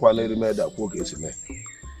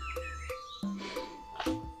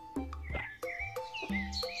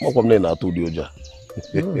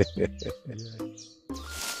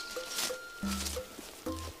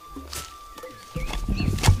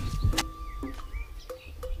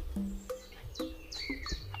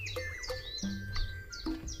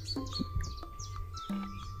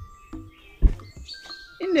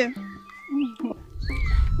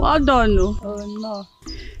 Well done, no? Oh no.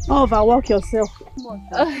 Don't overwork yourself.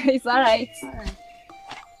 It's alright.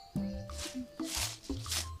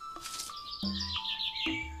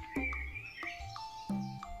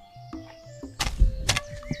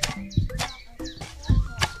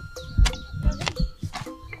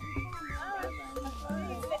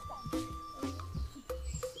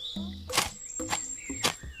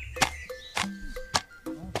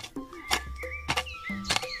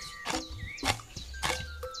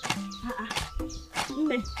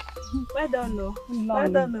 Well done, no.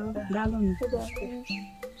 Well done, no.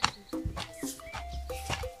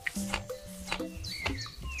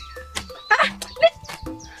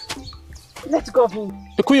 Let's go home.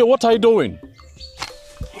 Ekuye, what are you doing?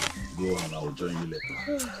 Go on, I will join you later.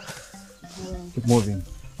 Keep moving.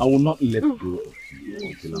 I will not let go of you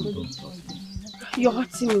until I'm done talking. You're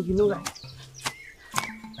hurting me, you know that.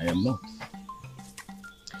 I am not.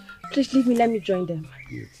 Please leave me, let me join them.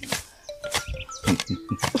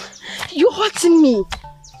 You're hurting me.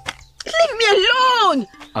 Leave me alone.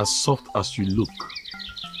 As soft as you look,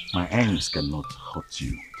 my hands cannot hurt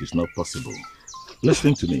you. It is not possible.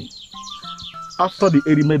 Listen to me. After the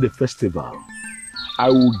Erimede festival, I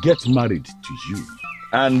will get married to you.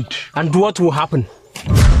 And what will happen?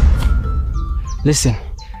 Listen,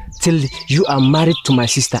 till you are married to my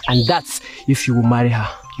sister, and that's if you will marry her.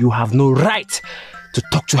 You have no right to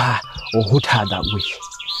talk to her or hold her that way.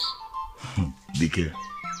 Dike,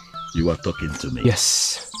 you are talking to me.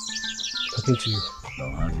 Yes, talking to you.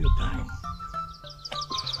 Now have your time.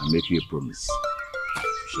 I make you a promise.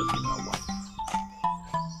 You shall be my wife.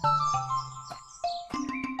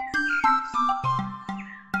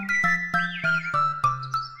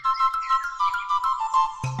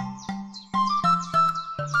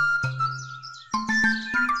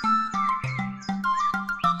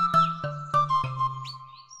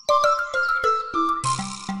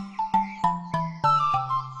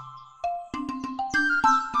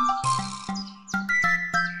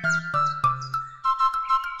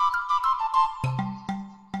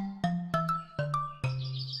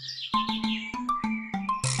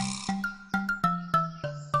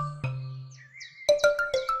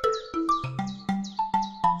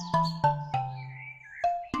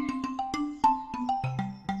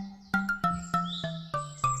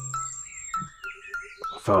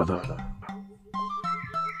 Father,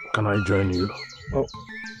 can I join you? Oh,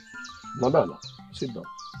 Madonna, sit down.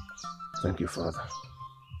 Thank you, Father.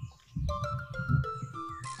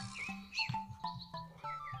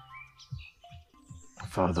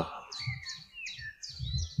 Father,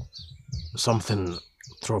 something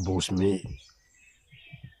troubles me.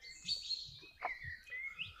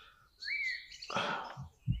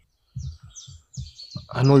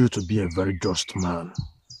 I know you to be a very just man.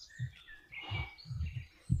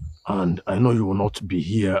 And I know you will not be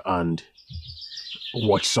here and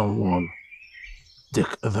watch someone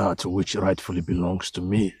take that which rightfully belongs to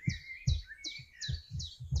me.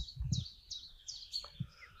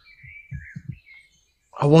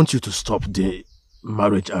 I want you to stop the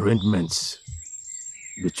marriage arrangements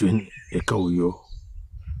between Ekauyo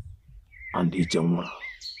and Ijenwa.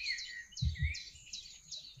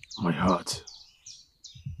 My heart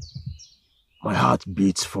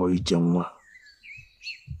beats for Ijenwa.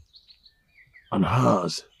 And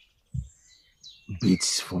hers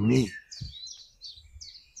beats for me.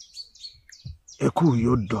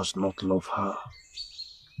 Ekuyo does not love her.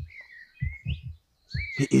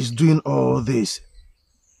 He is doing all this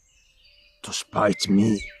to spite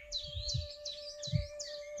me.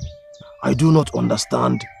 I do not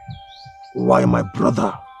understand why my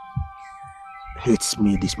brother hates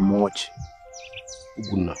me this much.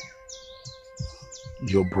 Gunna,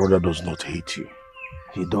 your brother does not hate you.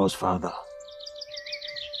 He does, Father.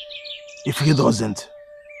 If he doesn't,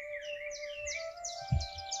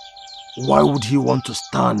 why would he want to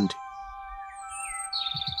stand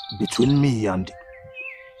between me and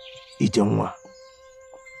Ijenwa,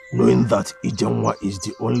 knowing that Ijenwa is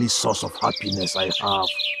the only source of happiness I have?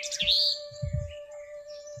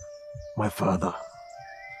 My father,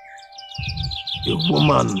 a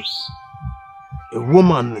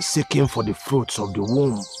woman seeking for the fruits of the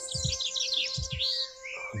womb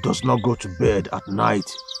does not go to bed at night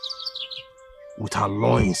with her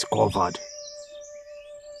loins covered.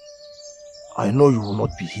 I know you will not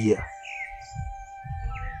be here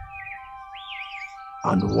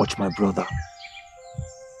and watch my brother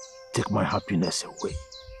take my happiness away.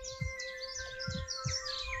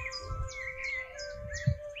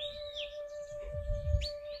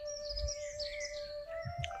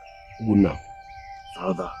 Gunna,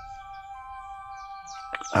 Father,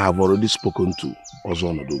 I have already spoken to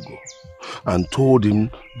Ozonodogo and told him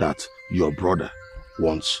that your brother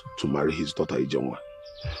wants to marry his daughter Ijenwa.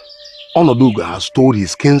 Onodogo has told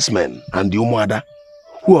his kinsmen and the Umuada,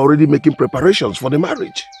 who are already making preparations for the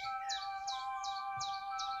marriage.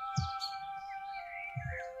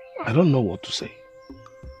 I don't know what to say.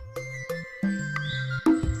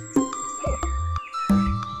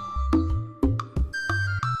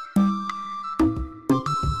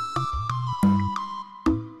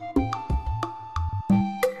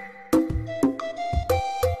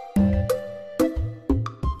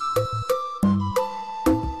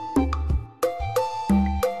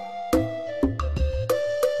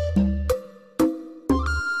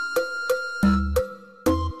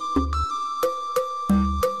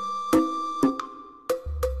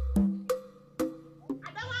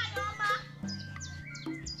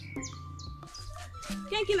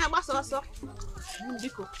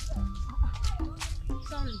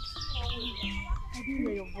 Sorry. I didn't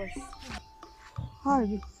hear your voice. How are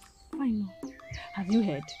you? Fine now. Have you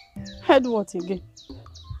heard? Heard what again?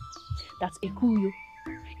 That Ekuyo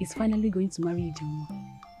is finally going to marry Ijeoma.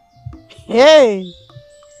 Hey!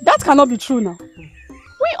 That cannot be true now.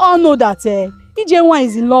 We all know that Ijeoma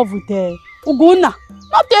is in love with Ugonna,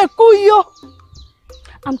 not Ekuyo.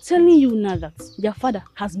 I'm telling you now that their father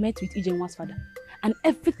has met with Ijeoma's father. And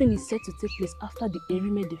everything is set to take place after the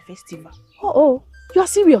Erimede festival. Oh, you are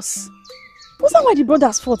serious? Was that why the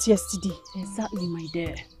brothers fought yesterday? Exactly, my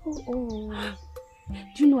dear. Oh.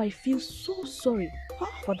 Do you know, I feel so sorry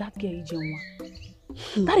for that girl, Ijeoma.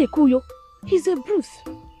 That Ekuyo, he's a brute.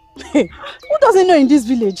 Hey, who doesn't know in this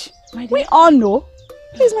village? We all know.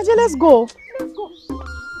 Please, my dear, let's go. Let's go.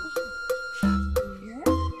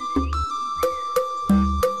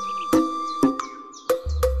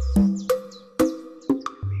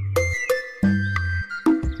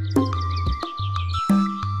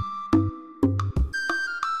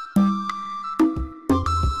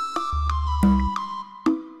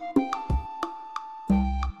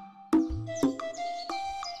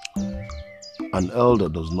 An elder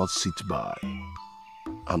does not sit by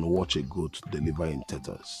and watch a goat deliver in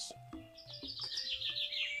tatters.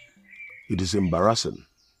 It is embarrassing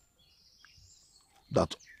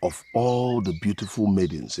that of all the beautiful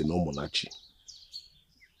maidens in Omonachi,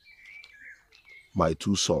 my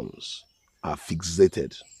two sons are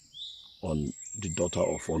fixated on the daughter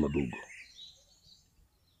of Onodogo.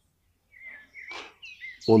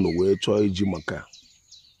 Ono wee chọọ iji maka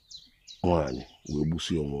nwaanyị wee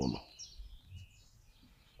gbusie onwe ọnụ.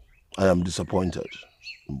 I am disappointed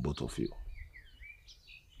in both of you.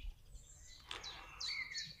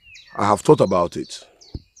 I have thought about it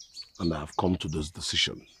and I have come to this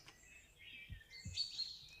decision.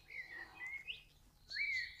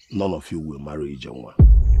 None of you will marry Ijeoma.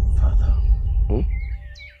 Father.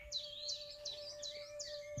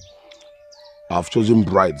 I have chosen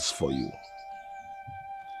brides for you.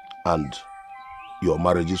 And your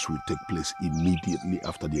marriages will take place immediately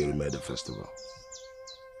after the Erimede festival.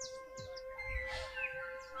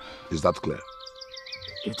 Is that clear?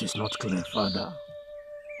 It is not clear, Father.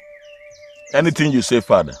 Anything you say,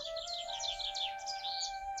 Father,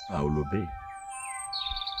 I will obey.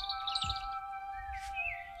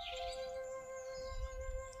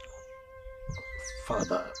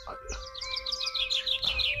 Father,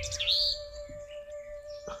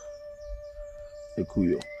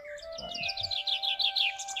 Ekuyo,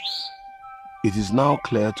 it is now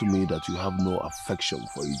clear to me that you have no affection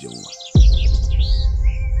for Ijeoma.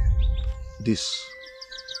 This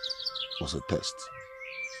was a test,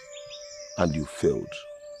 and you failed.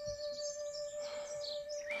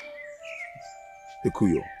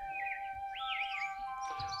 Ekuyo,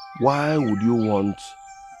 why would you want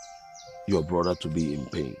your brother to be in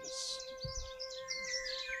pains?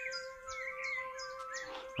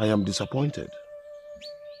 I am disappointed.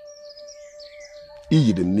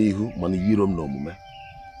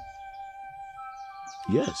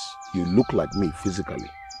 Yes, you look like me physically,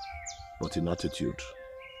 but in attitude,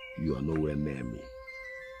 you are nowhere near me.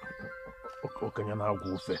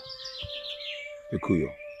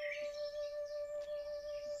 Ekuyo,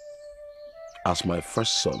 as my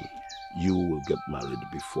first son, you will get married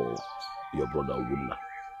before your brother Wunna.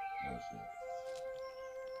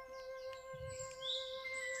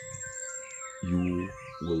 You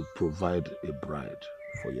will provide a bride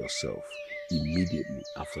for yourself immediately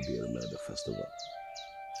after the Erimede festival.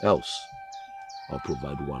 Else, I'll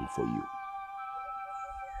provide one for you.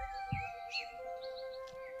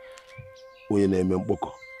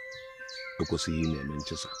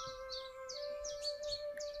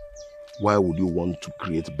 Why would you want to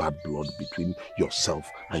create bad blood between yourself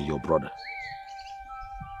and your brother?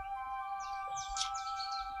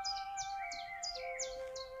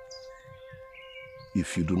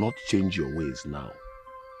 If you do not change your ways now,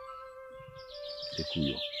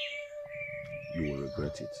 Ekuyo, you will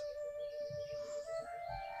regret it.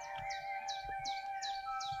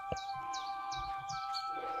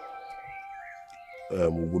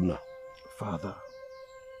 Uguna. Father.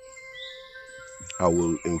 I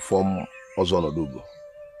will inform Ozonodugo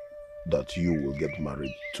that you will get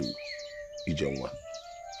married to Ijenwa.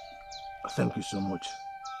 Thank you so much.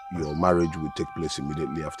 Your marriage will take place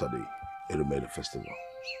immediately after the Eremede festival.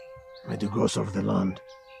 May the gods of the land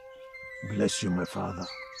bless you, my father.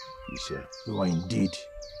 Yes, sir. You are indeed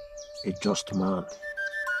a just man.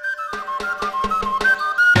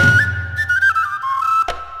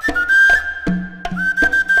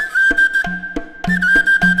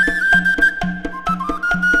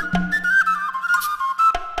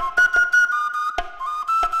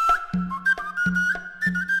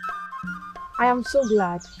 I am so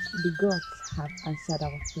glad the gods have answered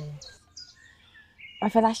our prayers. My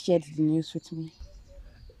father shared the news with me.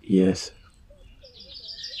 Yes.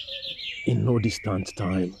 In no distant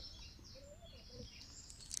time,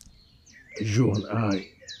 you and I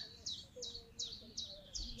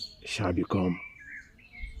shall become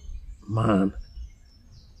man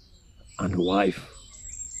and wife.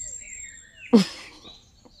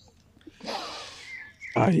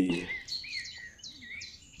 I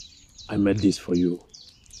made this for you.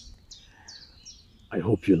 I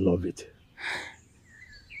hope you love it.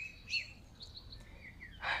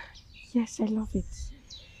 Yes, I love it.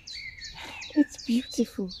 It's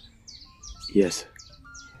beautiful. Yes.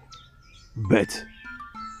 But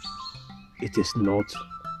it is not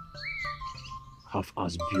half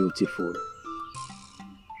as beautiful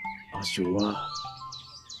as you are.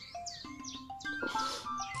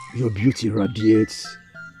 Your beauty radiates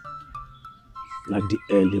like the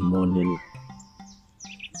early morning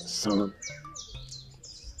sun.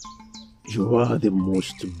 You are the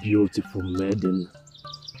most beautiful maiden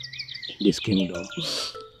in this kingdom.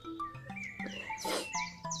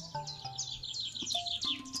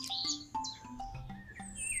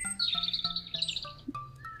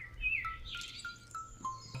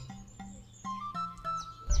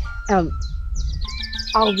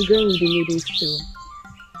 I'll be going with the ladies to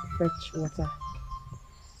fetch water.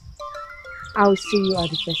 I'll see you at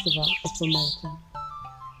the festival upon my return.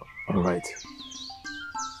 All right.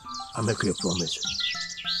 I make you a promise.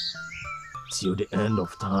 Till the end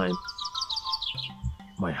of time,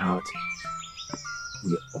 my heart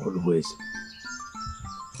will always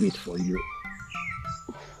beat for you.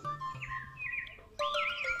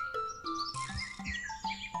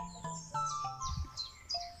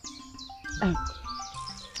 You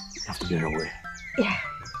have to get away. Yeah.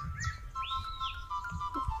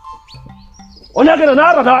 Onya gana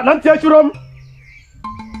na rada nan tiya kirom.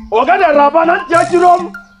 Oga da raba nan tiya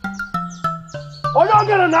kirom. Onya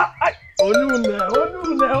gana na ai onune.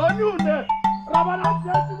 Raba nan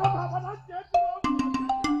tiya kirom, raba nan tiya kirom.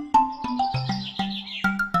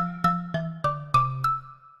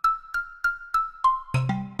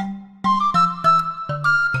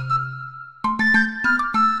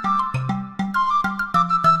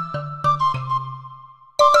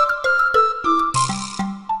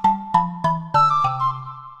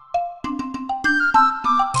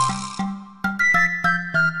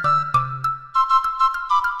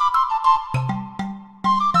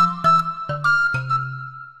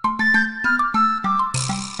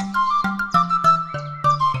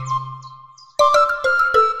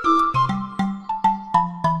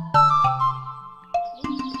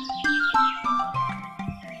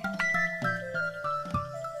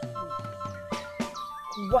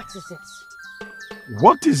 What is it?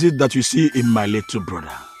 What is it that you see in my little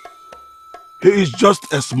brother? He is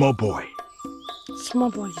just a small boy.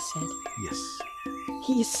 Small boy, you said? Yes.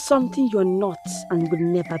 He is something you're not and will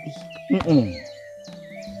never be.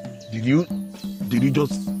 Did you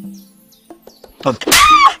just...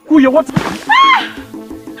 Who you what?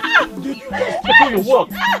 Did you just take your work?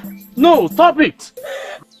 No, stop it!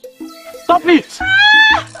 Stop it!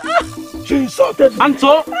 She insulted me. And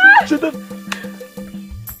so? She did...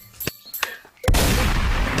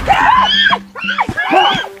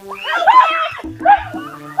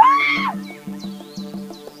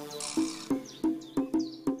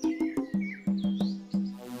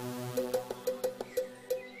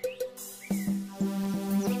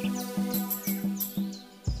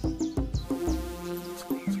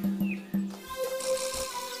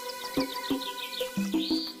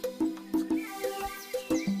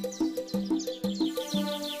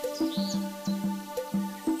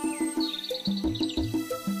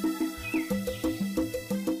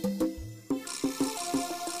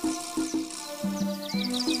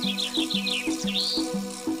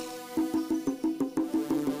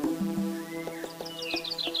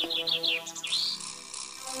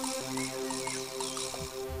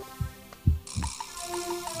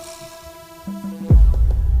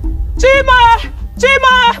 Chima!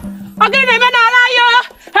 Chima! Again, I'm an ally.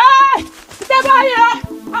 Hey! Step by here!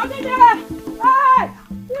 I'll be there! Hey!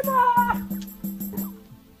 Chima!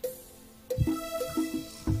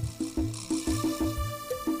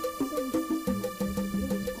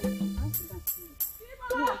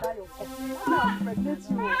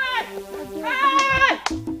 Hey!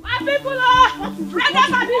 My people are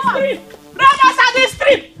brothers at the street! Brothers at the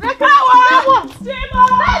street! Power!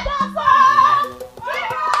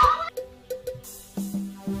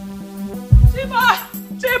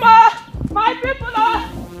 Chima! My people are!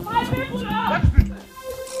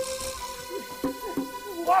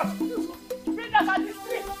 What? Brothers at the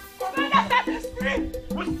street! Brothers at the street!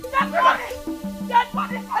 Dead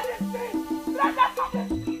bodies at the street! Brothers at the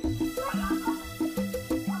street!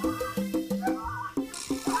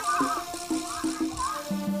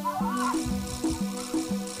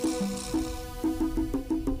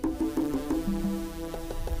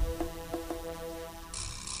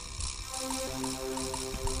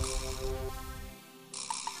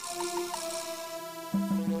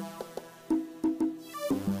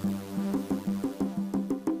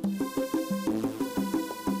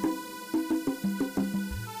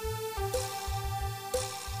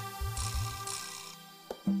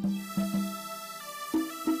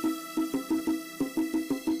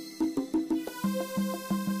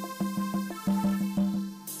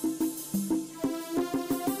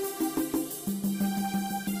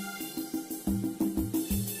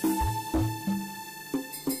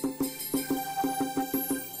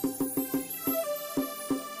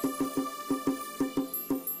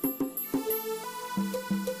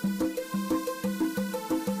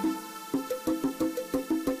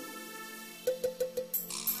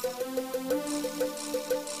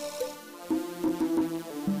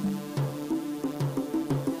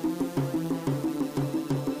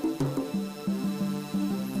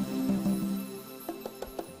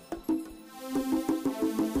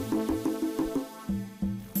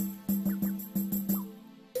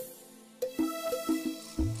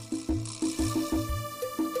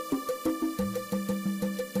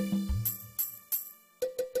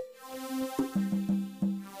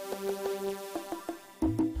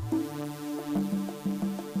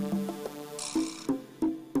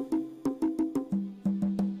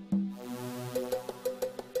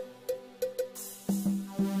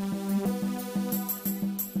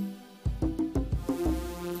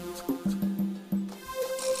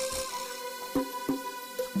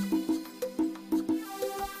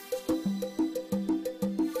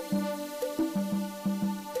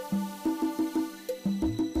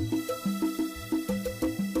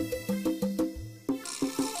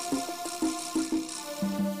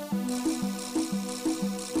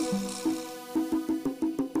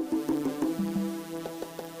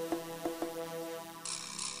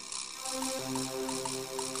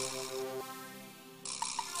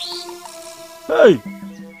 Hey!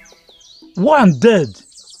 1 dead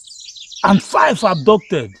and 5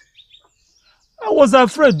 abducted. I was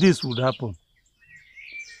afraid this would happen.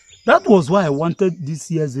 That was why I wanted this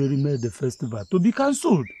year's Erimede festival to be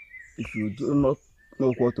cancelled. If you do not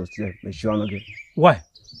know what to say, Meshuan again. Why?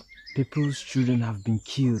 People's children have been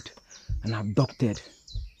killed and abducted.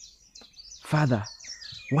 Father,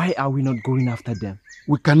 why are we not going after them?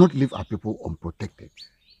 We cannot leave our people unprotected.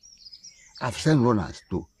 I've sent runners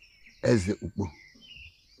to Eze Ukbo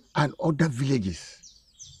and other villages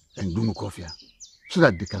in Dumukofia so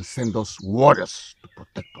that they can send us warriors to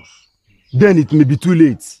protect us. Then it may be too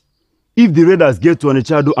late. If the raiders get to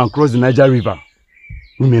Onechado and cross the Niger River,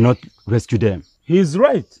 we may not rescue them. He's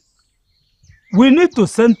right. We need to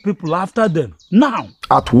send people after them now.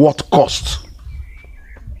 At what cost?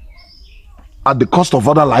 At the cost of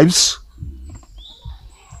other lives?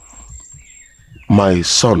 My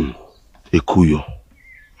son, Ekuyo,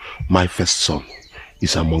 my first son,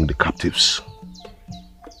 is among the captives.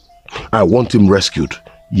 I want him rescued,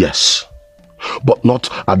 yes, but not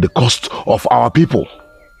at the cost of our people.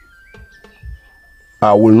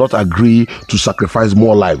 I will not agree to sacrifice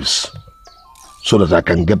more lives so that I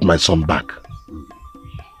can get my son back.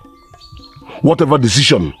 Whatever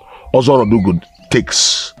decision Ozorodugu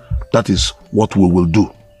takes, that is what we will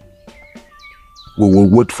do. We will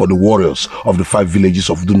wait for the warriors of the 5 villages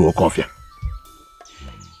of Dunu Okofia.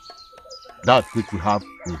 That which we have,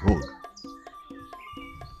 we hold.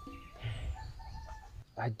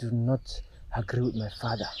 I do not agree with my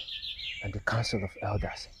father and the council of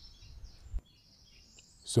elders.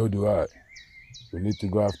 So do I. We need to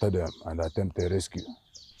go after them and attempt a rescue.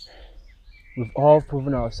 We've all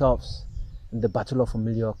proven ourselves in the Battle of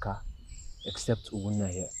Omilioka, except Uwunya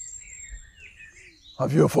here.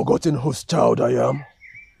 Have you forgotten whose child I am?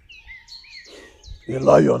 A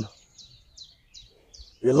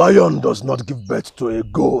lion does not give birth to a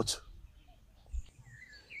goat.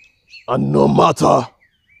 And no matter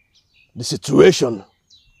the situation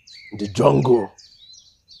in the jungle,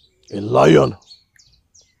 a lion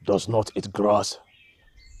does not eat grass.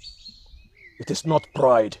 It is not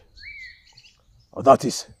pride. That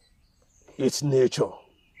is its nature.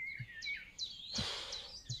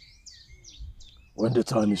 When the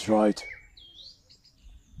time is right,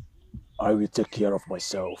 I will take care of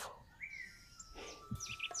myself.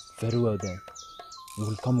 Very well then. You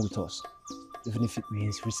will come with us, even if it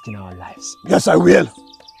means risking our lives. Yes, I will.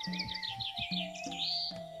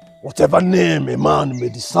 Whatever name a man may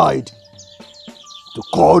decide to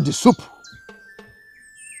call the soup,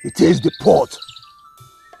 it is the pot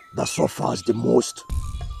that suffers the most.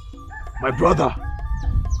 My brother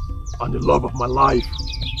and the love of my life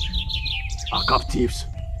are captives.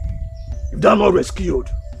 If they are not rescued,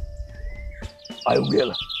 I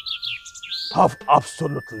will have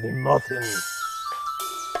absolutely nothing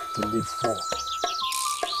to live for.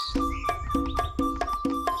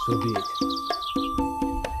 So be it.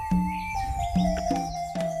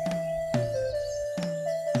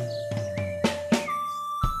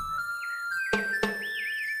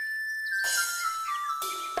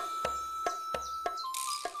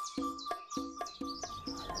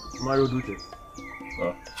 Mario Duce.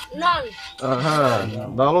 None.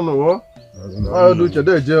 Daalụ n'ụwa. Mario Duce,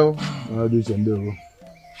 there, Joe. Mario Duce, there.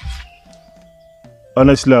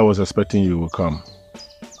 Honestly, I was expecting you would come.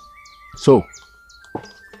 So,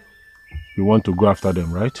 you want to go after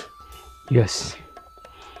them, right? Yes.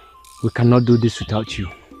 We cannot do this without you.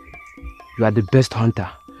 You are the best hunter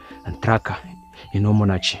and tracker in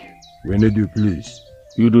Omonachi. We need you, please.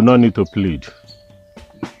 You do not need to plead.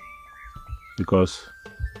 Because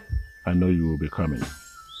I know you will be coming.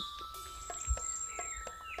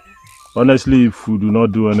 Honestly, if we do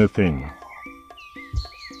not do anything,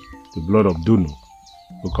 the blood of Dunu,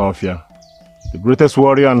 Ukofia, the greatest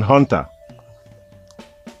warrior and hunter,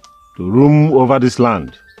 to roam over this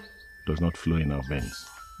land, does not flow in our veins.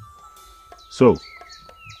 So,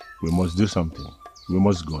 we must do something. We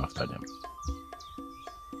must go after them.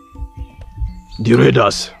 The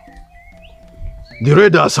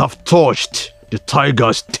raiders have touched the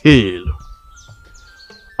tiger's tail.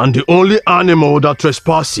 And the only animal that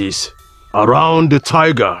trespasses around the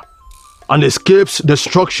tiger and escapes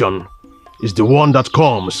destruction is the one that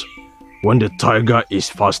comes when the tiger is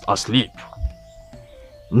fast asleep.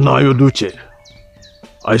 Nayoduche,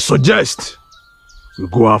 I suggest we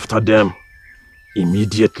go after them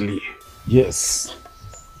immediately. Yes.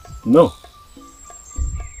 No.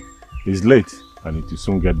 It's late and it will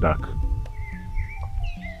soon get dark.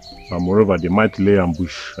 And moreover, they might lay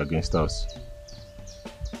ambush against us.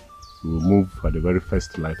 We will move at the very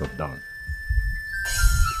first light of dawn.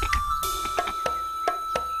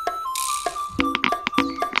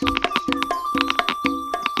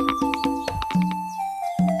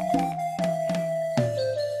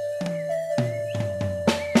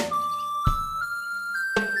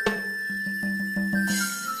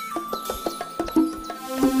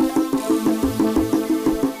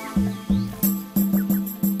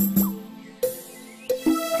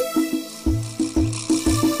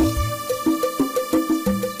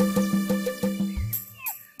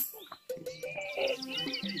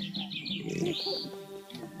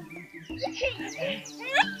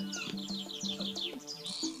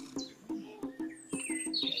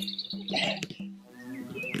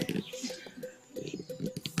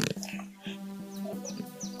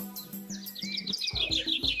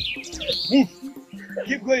 Move.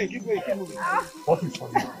 Keep going, keep moving. What is for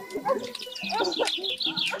you?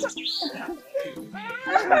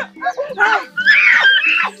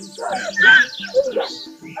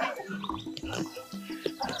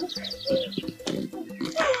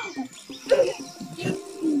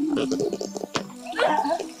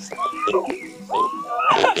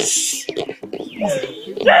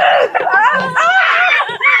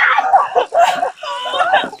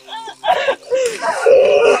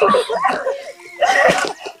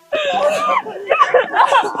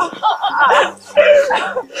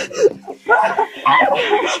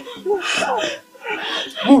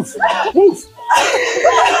 Move! Move!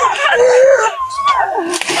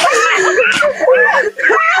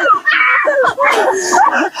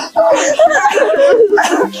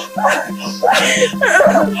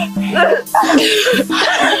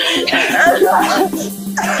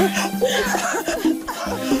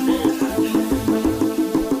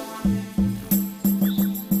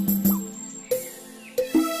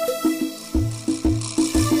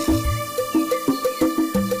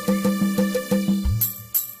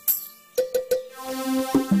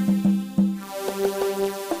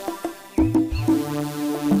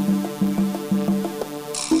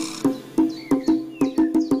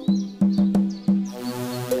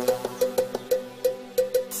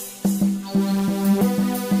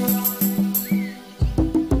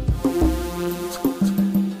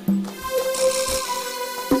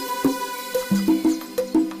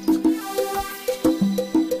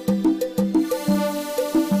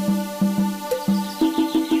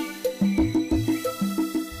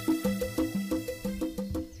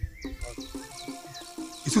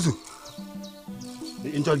 Isuzu, the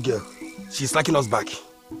injured girl, she's slacking us back.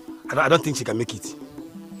 I don't think she can make it.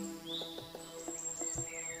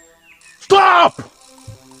 Stop!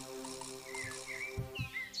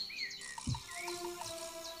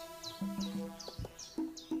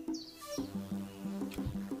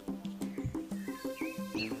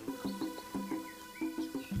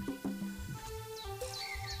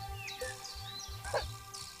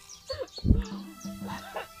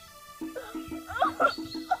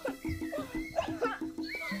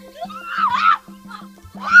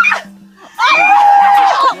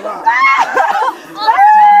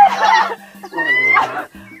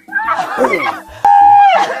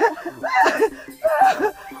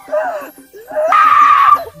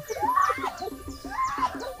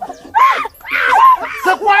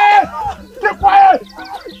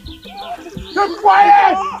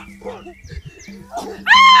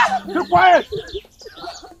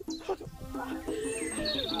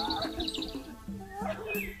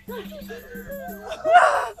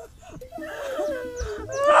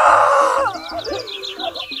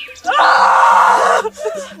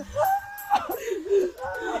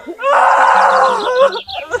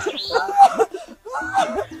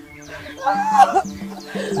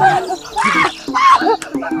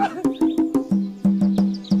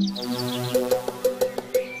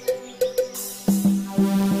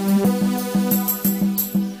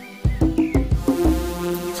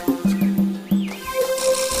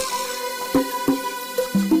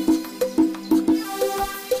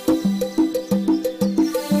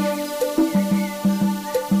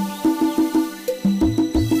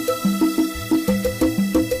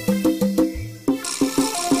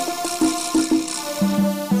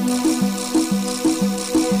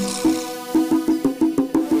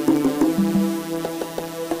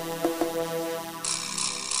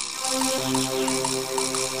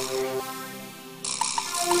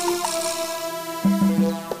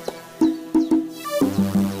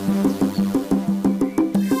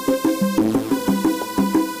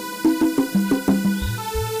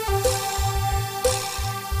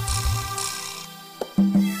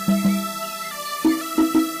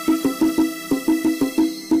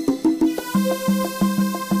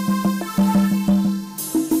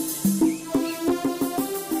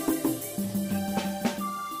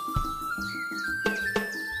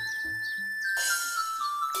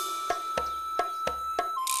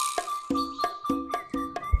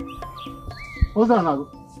 What's that now?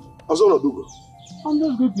 Onodugo. I'm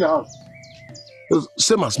just going to your house.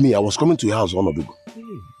 Same as me, I was coming to your house, Onodugo.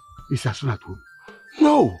 Is Asun at home?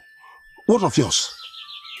 No. What of yours?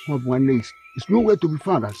 It's nowhere to be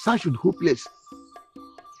found. I searched the whole place.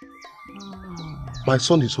 My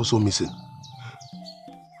son is also missing.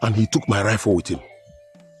 And he took my rifle with him.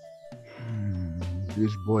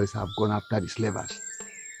 These boys have gone after the slavers.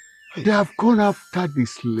 They have gone after the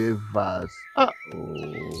slavers. Oh,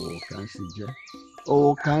 Kansije.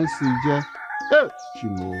 Oh, Kansije. Hey,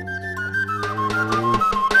 Chimo.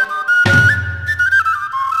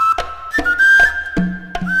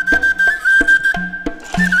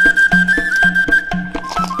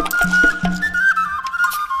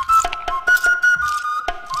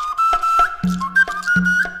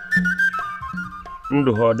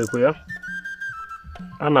 Ndụ ha ọ dịkwa ya?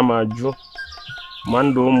 Ana m ajụ ma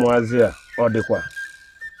ndụ ụmụazị a ọ dịkwa?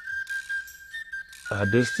 Are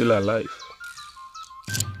they still alive?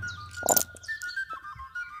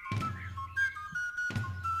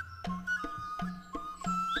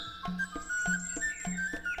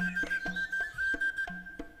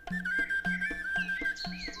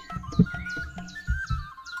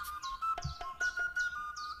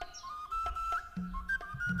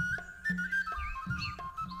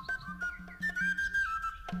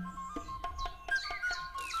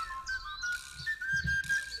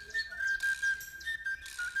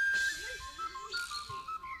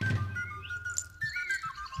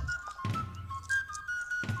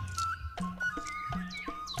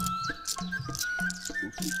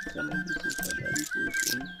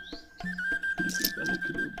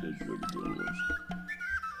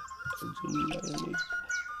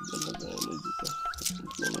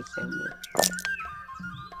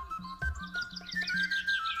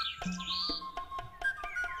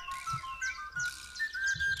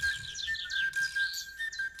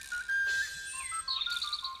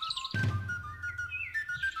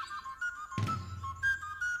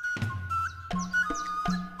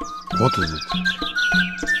 What is it?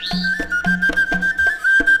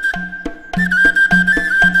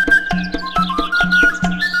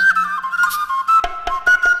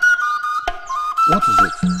 What is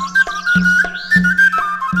it?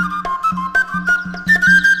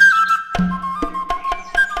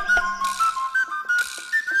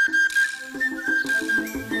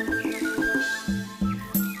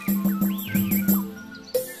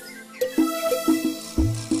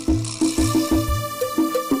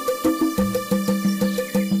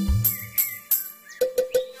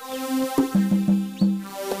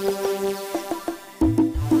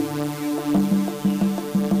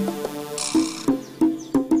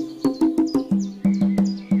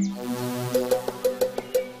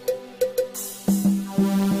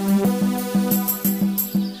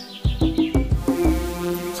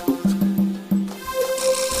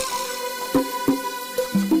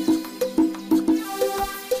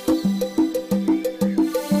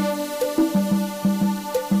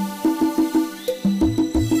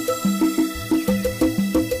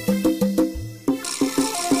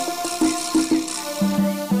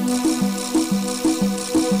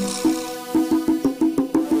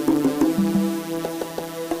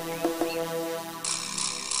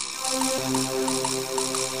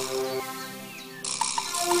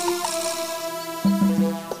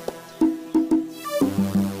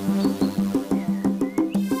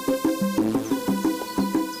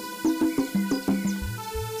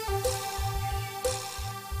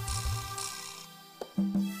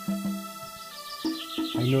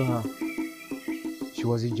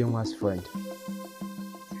 was Ijenwa's friend.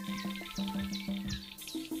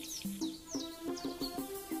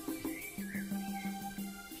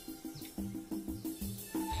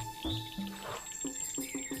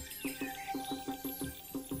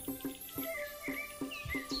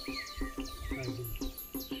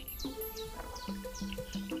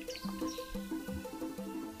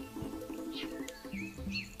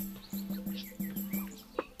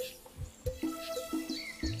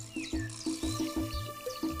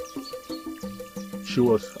 She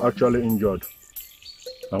was actually injured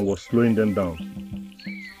and was slowing them down.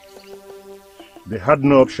 They had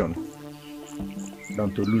no option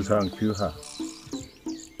than to lose her and kill her.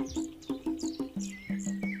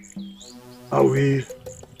 Are we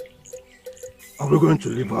going to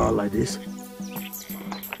leave her like this?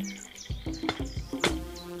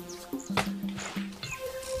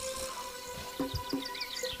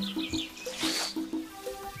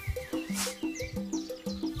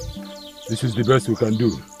 This is the best we can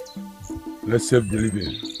do. Let's save the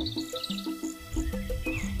living.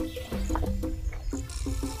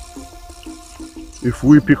 If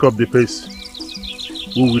we pick up the pace,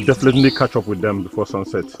 we will definitely catch up with them before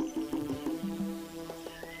sunset.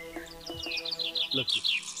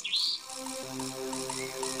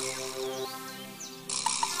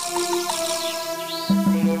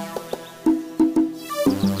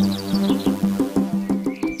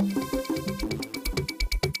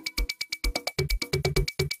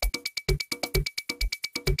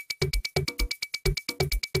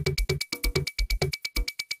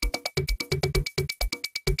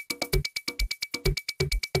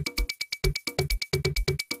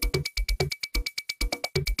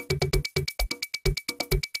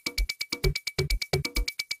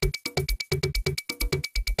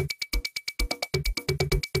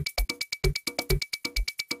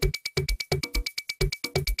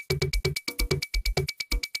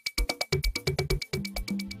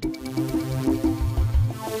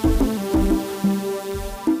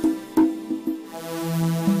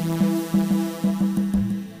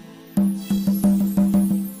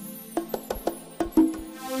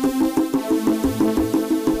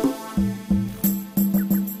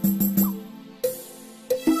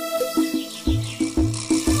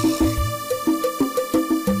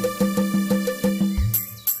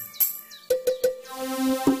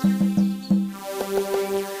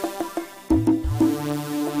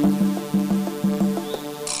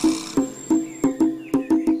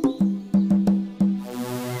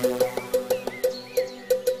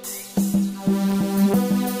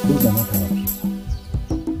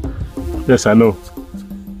 Yes, I know.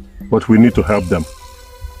 But we need to help them.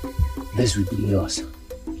 This will be yours.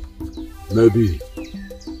 Maybe.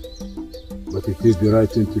 But it is the right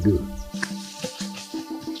thing to do.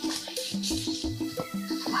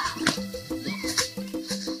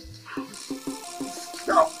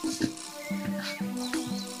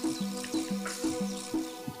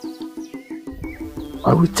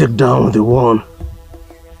 I will take down the one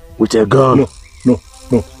with a gun.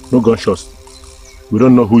 No gunshots. We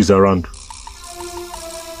don't know who is around.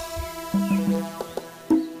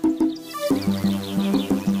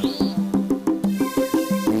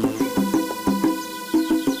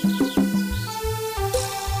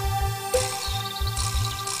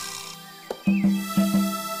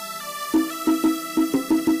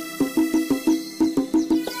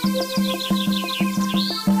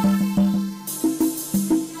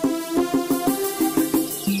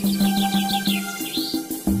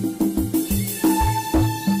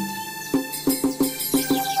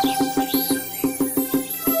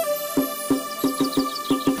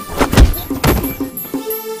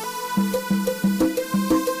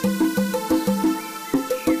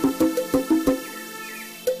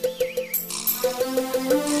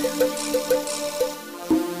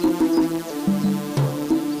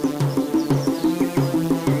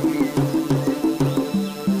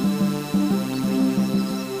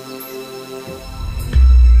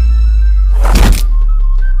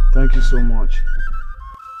 Thank you so much.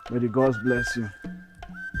 May the gods bless you.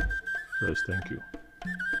 Yes, thank you.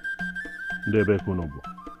 Ndebe Kunobo.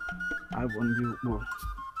 I want you.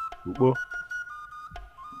 Ubo?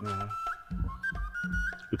 Yeah.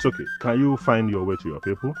 It's okay. Can you find your way to your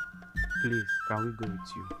people? Please, can we go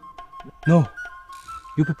with you? No.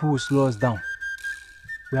 You people will slow us down.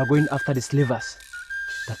 We are going after the slavers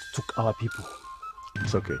that took our people.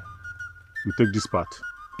 It's okay. You take this path.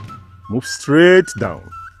 Move straight down.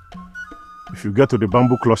 If you get to the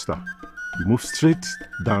bamboo cluster, you move straight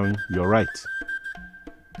down your right.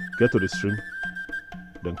 Get to the stream,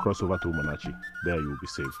 then cross over to Umonachi. There you will be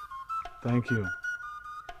safe. Thank you.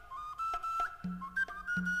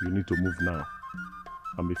 You need to move now.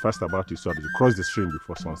 And be fast about it so that you cross the stream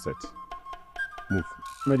before sunset. Move.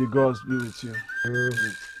 May the gods be with you.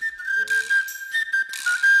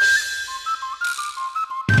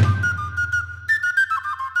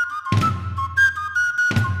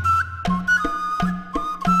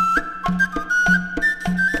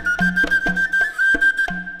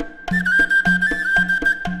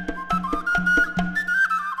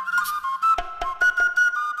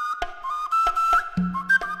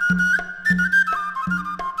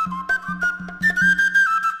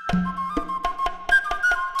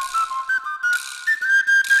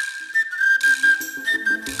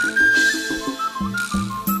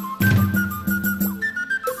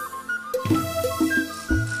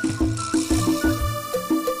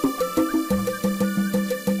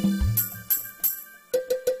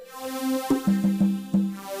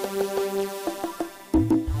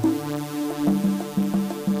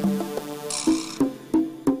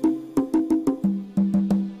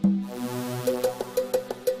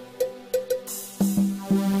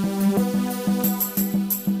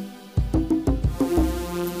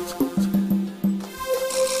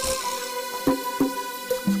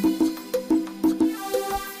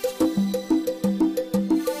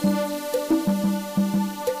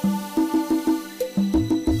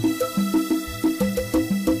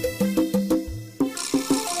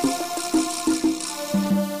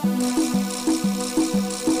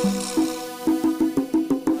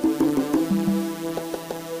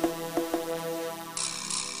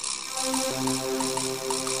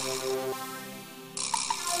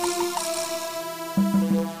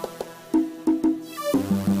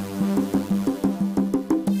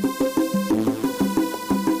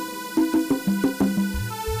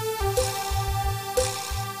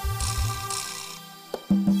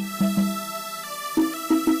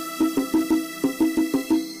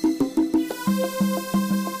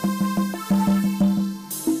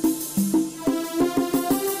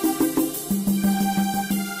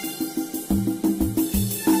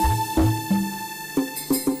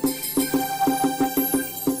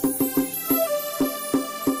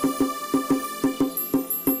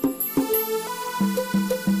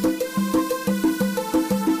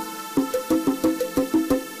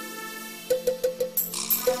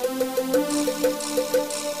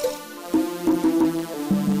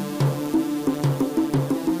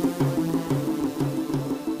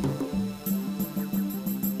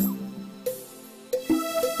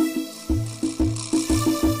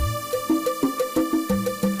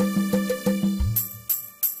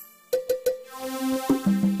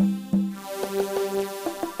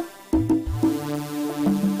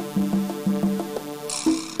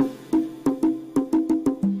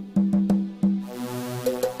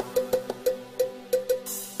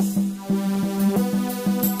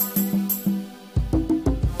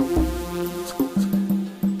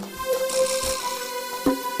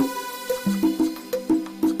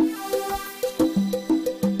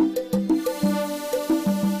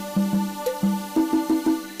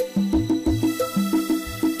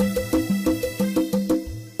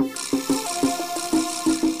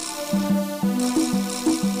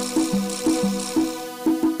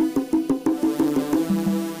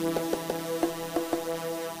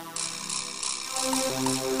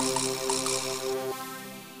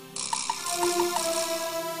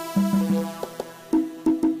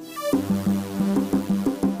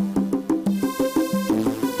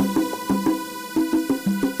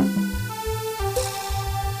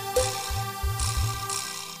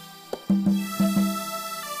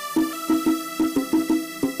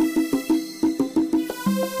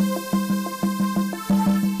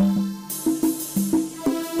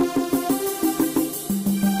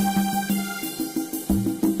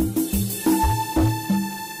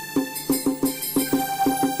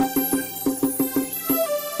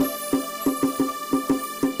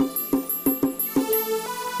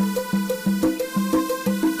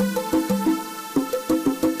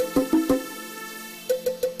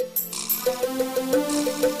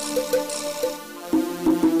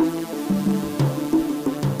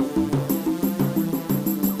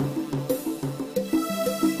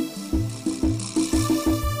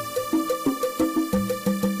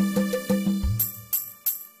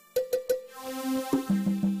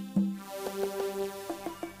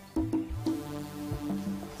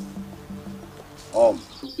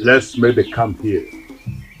 Let's make the camp here.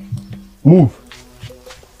 Move.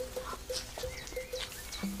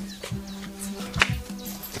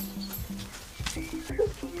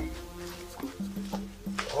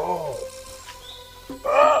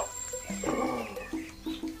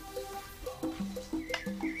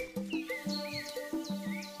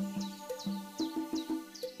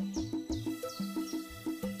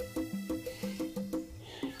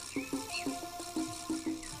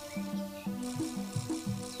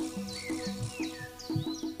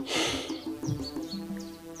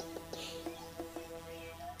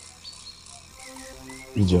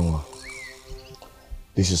 Ijenwa,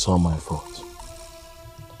 this is all my fault.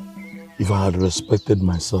 If I had respected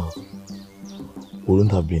myself, I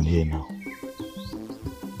wouldn't have been here now.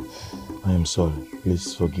 I am sorry.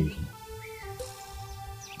 Please forgive me.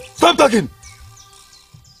 Stop talking!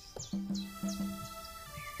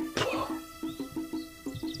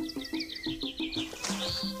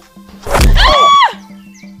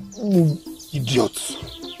 You idiots.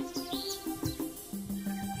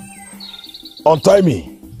 Untie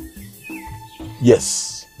me.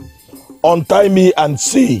 Yes. Untie me and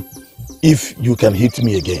see if you can hit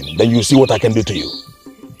me again. Then you see what I can do to you.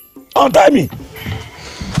 Untie me.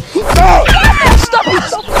 No! Stop it!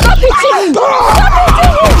 Stop hitting him! Stop hitting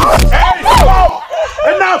him! Hey, stop!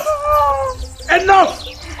 Enough! Enough!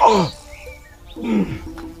 Oh.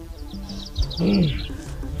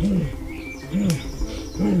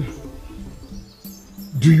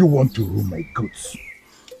 Do you want to ruin my goods?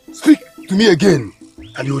 Speak to me again,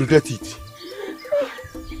 and you will regret it.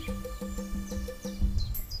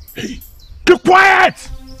 Hey, keep quiet!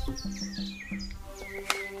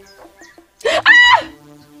 Ah!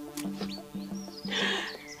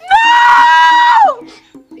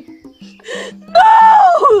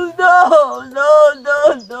 No! No! No! No!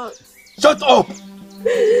 No! Shut up!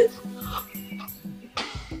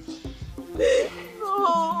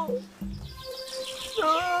 No!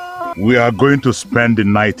 No! We are going to spend the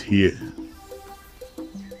night here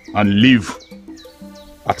and leave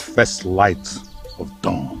at first light of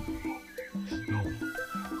dawn.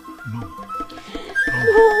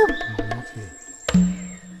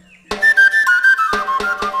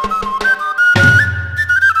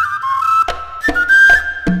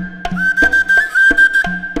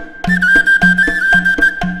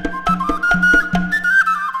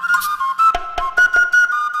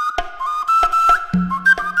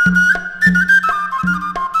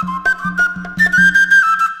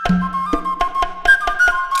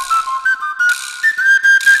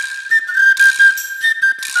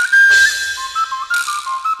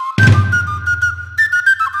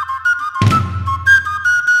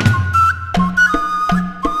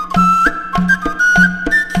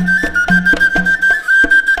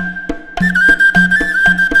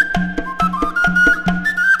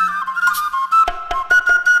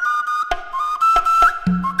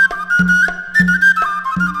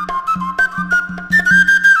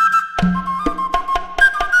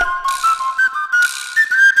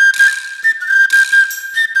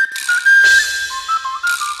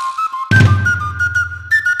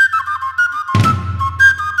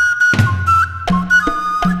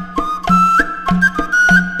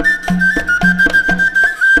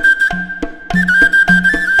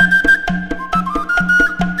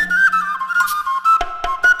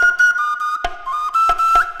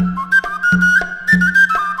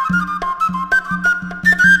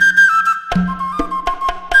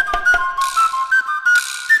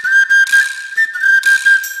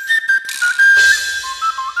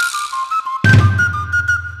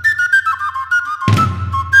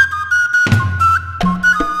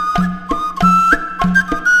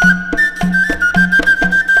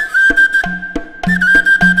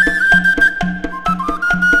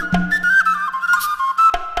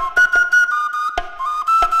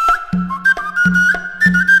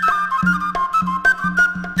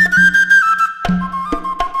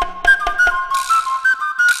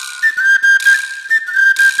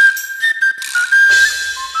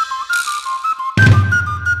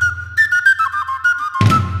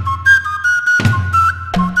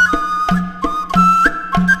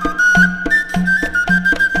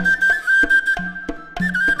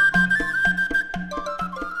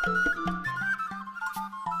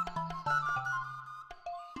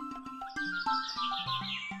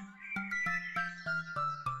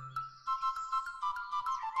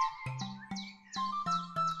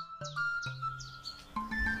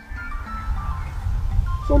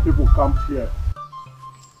 Some people camped here.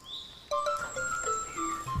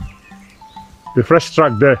 The fresh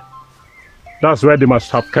track there. That's where they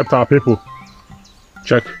must have kept our people.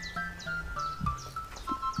 Check.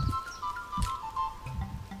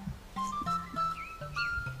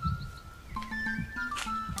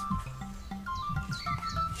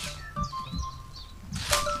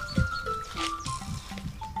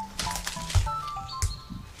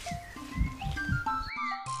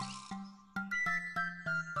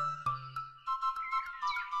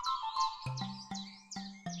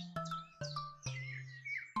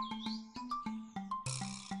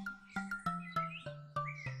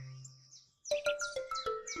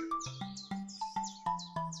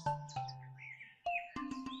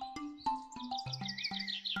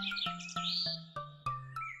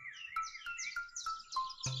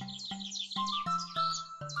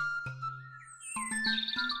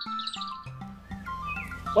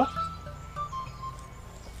 What?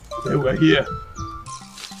 They were here.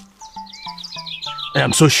 I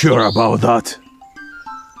am so sure about that.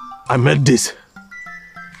 I made this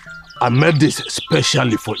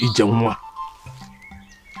especially for Ijenwa.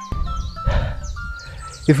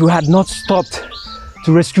 If we had not stopped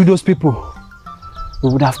to rescue those people, we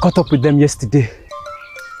would have caught up with them yesterday.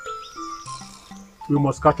 We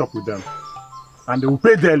must catch up with them. And they will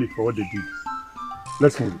pay dearly for what they did.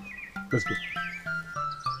 Let's move. Let's go.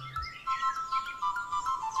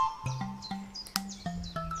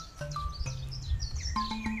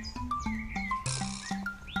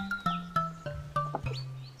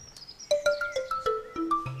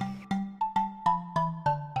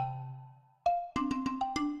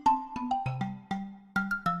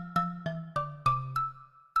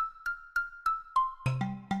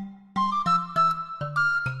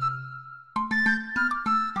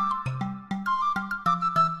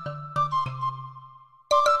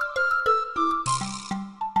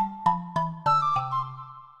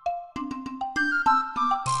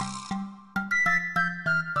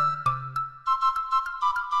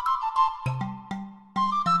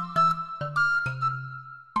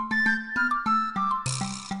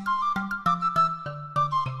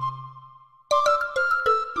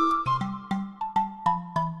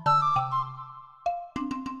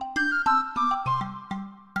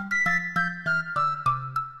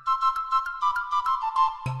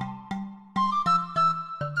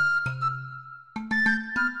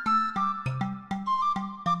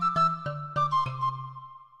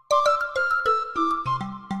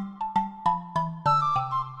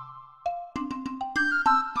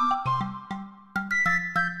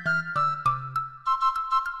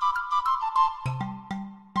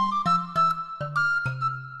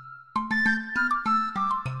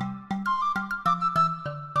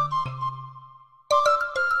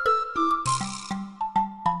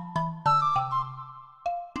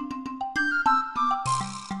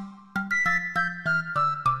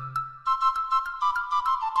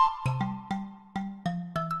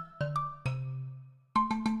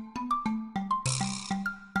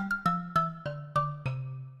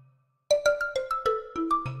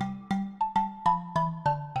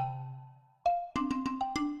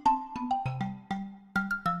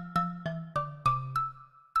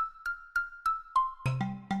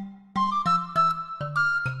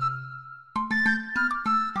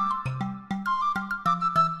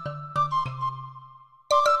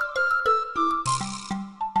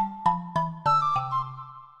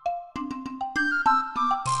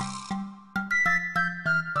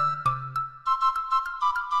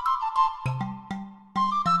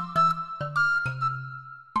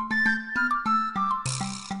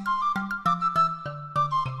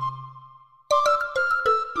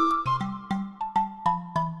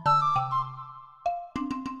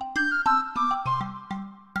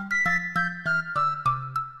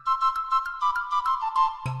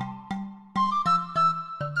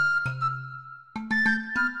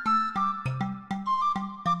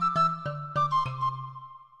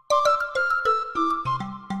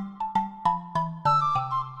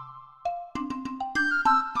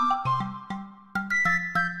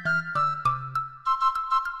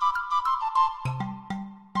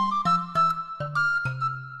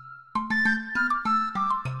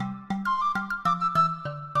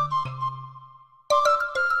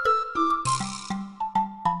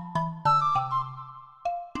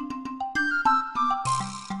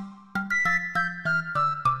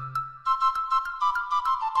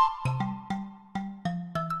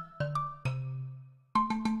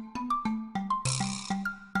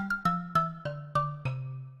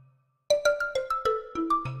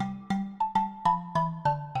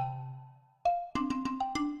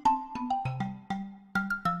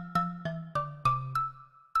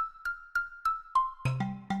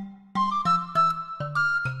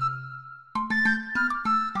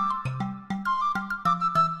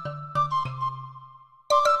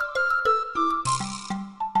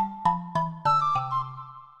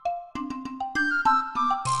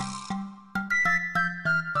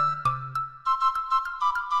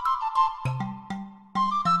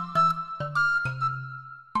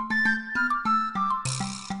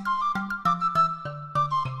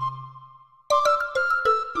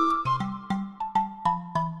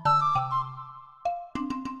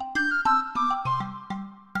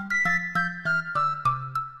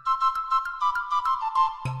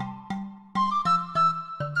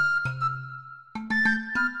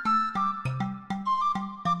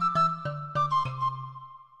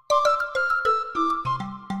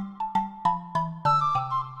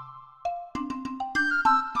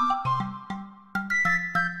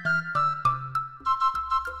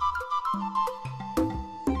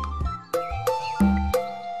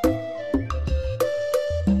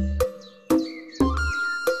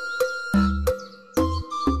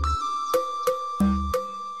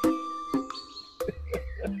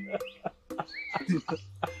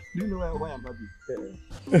 why I'm happy?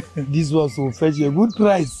 This was will fetch a good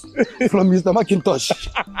price from Mr. McIntosh.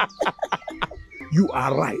 You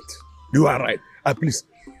are right. You are right. Please,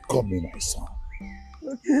 call me my son.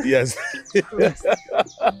 Okay. Yes.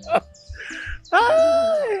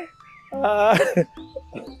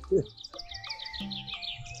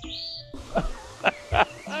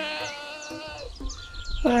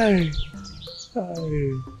 Hi.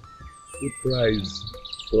 Good price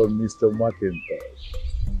from Mr. McIntosh.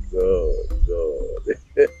 Good.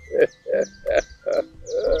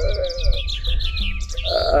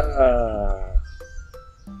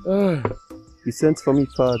 He sent for me,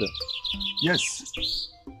 Father. Yes.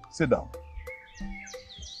 Sit down.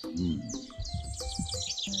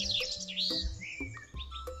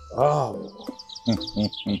 Oh.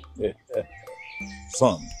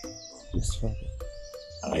 Son. Yes, Father.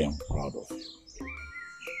 I am proud of you.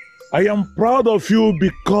 I am proud of you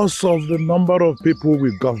because of the number of people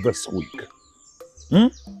we got this week.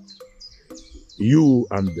 You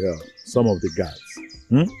and some of the guys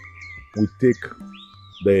will take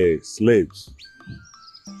the slaves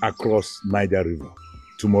across Niger River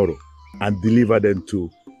tomorrow and deliver them to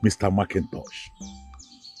Mr. McIntosh.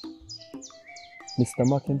 Mr.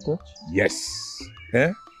 McIntosh? Yes.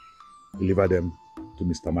 Deliver them to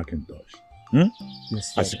Mr. McIntosh.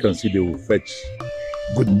 Yes, as you can see, they will fetch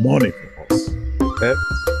good money for us.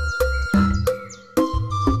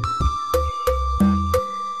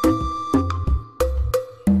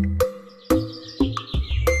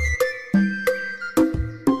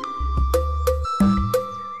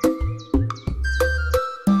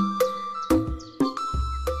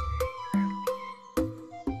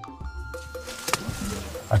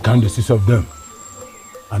 I count the 6 of them,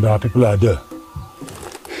 and our people are there.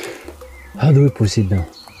 How do we proceed now?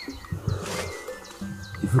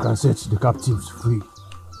 If we can set the captives free,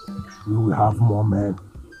 we will have more men.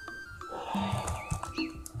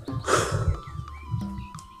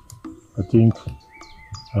 I think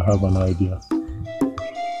I have an idea.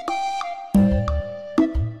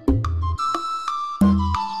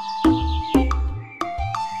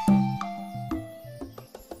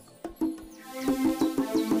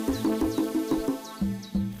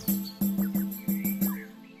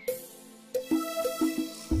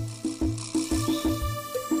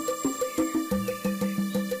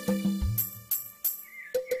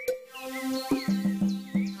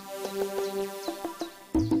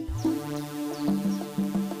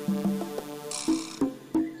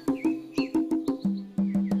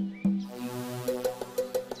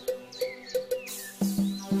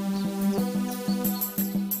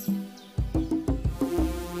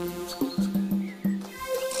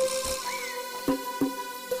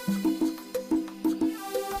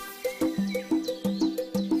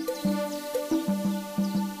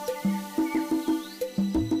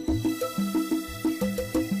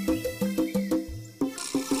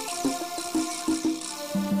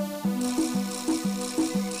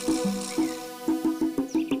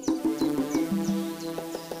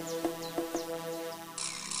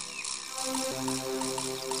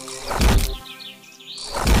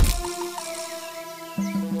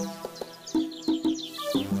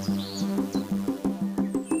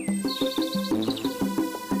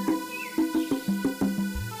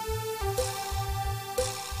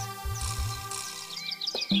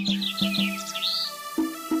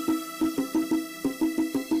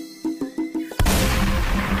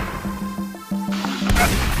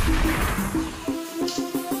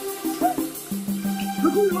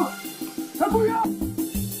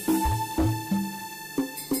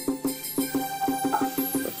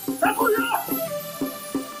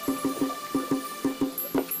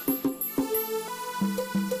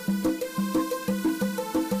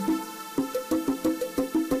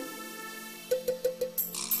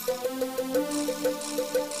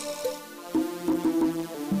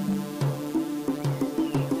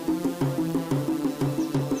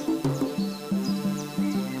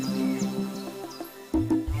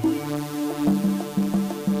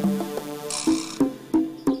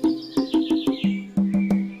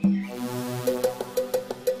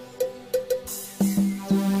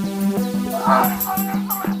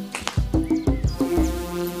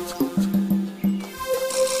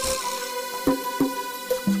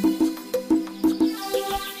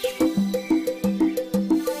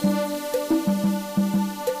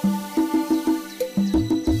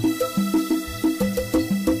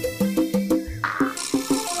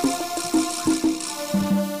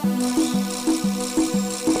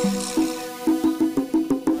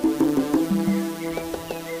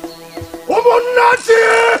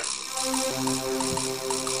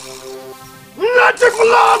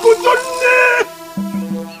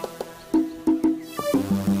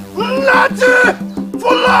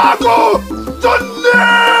 Ago!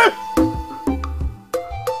 Johnny!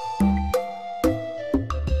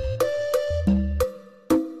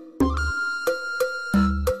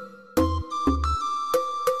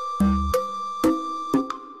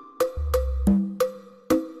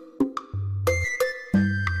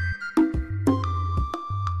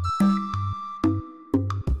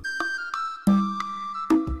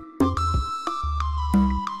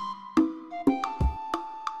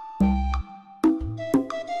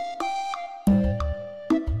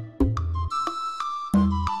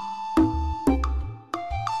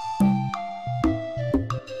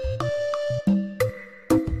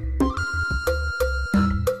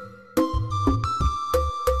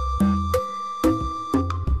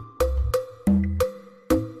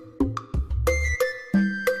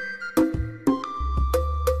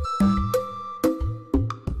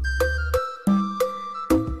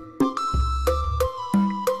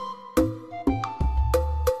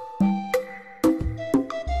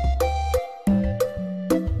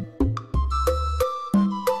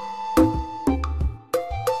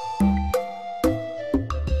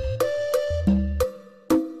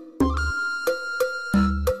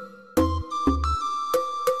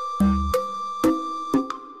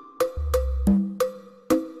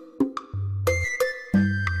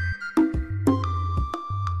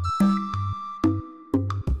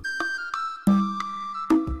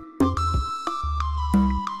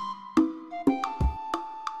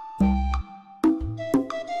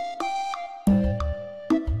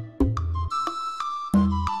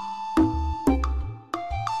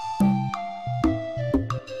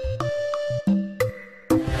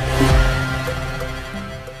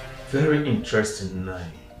 Very interesting now.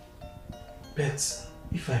 But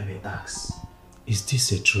if I may ask, is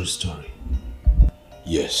this a true story?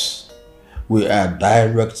 Yes. We are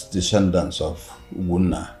direct descendants of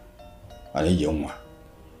Uguna and Ijengwa.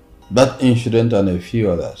 That incident and a few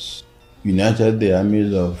others united the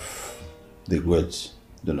armies of the great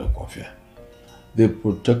Dunukofia. They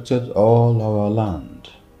protected all our land.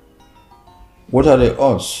 What are the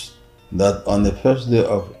odds that on the first day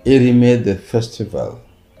of Erime the festival,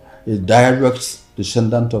 a direct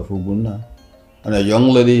descendant of Uguna and a young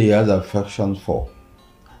lady he has affection for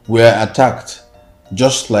were attacked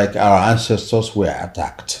just like our ancestors were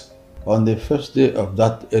attacked on the first day of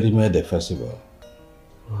that Erime the festival?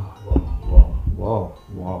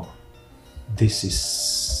 Wow. This is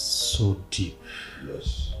so deep.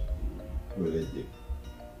 Yes, really deep.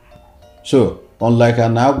 So, unlike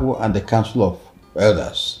Anagu and the Council of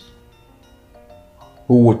Elders,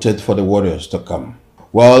 who waited for the warriors to come,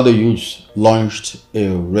 while the youths launched a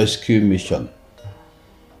rescue mission,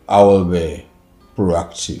 I will be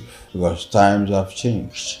proactive because times have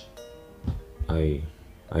changed. I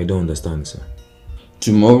don't understand, sir.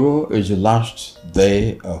 Tomorrow is the last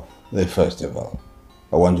day of the festival.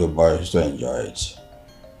 I want you boys to enjoy it.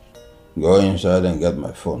 Go inside and get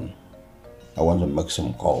my phone. I want to make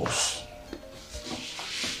some calls.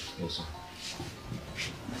 Yes, sir.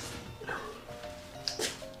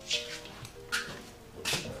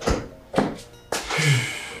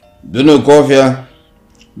 Dunukofia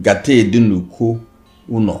gate dunuku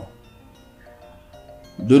uno.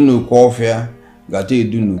 Dunukofia gate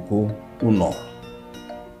dunuku uno.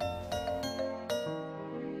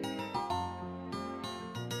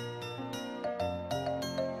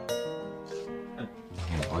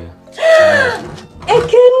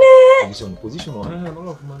 Ekene! Position,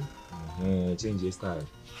 no, man. Change your style.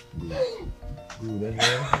 Good.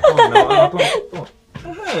 Come on now, come.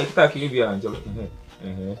 Hey, take you Angel.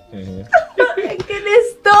 Ekene,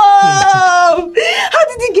 stop! How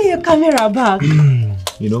did you get your camera back?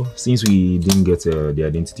 You know, since we didn't get the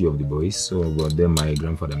identity of the boys, but then my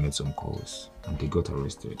grandfather made some calls and they got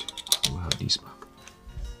arrested. We have this back.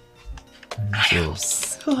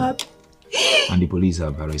 So happy. And the police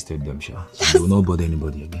have arrested them, sure. So they will not bother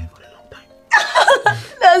anybody again for a long time.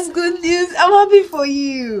 That's good news. I'm happy for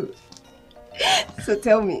you. So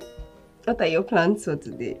tell me, what are your plans for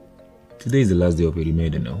today? Today is the last day of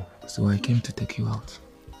Maiden now, so I came to take you out.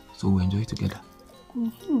 So we enjoy together.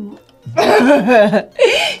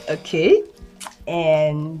 Okay.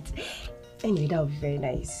 And anyway, that would be very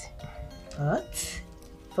nice. But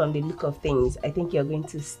from the look of things, I think you're going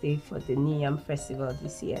to stay for the New Yam Festival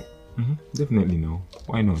this year. Definitely no.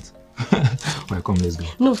 Why not? Well, come, let's go.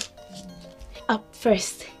 No. Up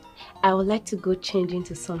first, I would like to go change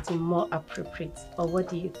into something more appropriate. Or what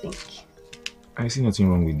do you think? I see nothing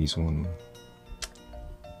wrong with this one.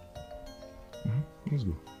 Let's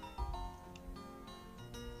go.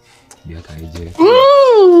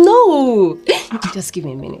 No! Just give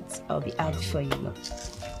me a minute. I'll be out before you know.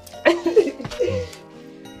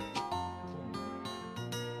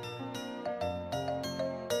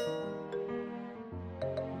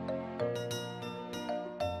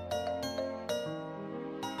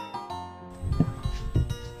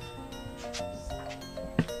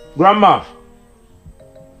 Grandma!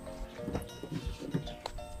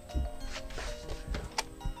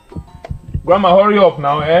 Grandma, hurry up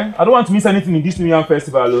now, eh? I don't want to miss anything in this New Year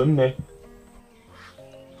festival alone, eh?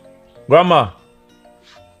 Grandma!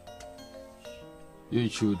 You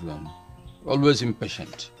children, always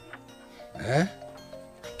impatient. Eh?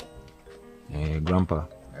 Grandpa.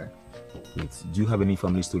 Wait, do you have any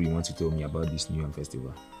family story you want to tell me about this New Year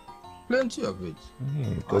festival? Plenty of it.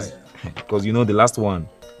 Because you know the last one,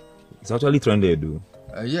 it's actually trended, though.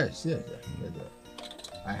 Yes.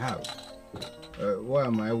 I have. Why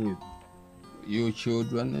am I with you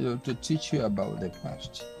children? To teach you about the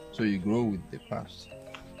past, so you grow with the past.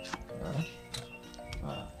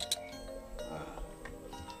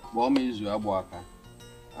 What means you abwaka?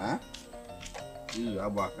 Huh? You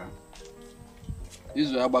abwaka? Is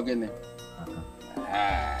you abagene?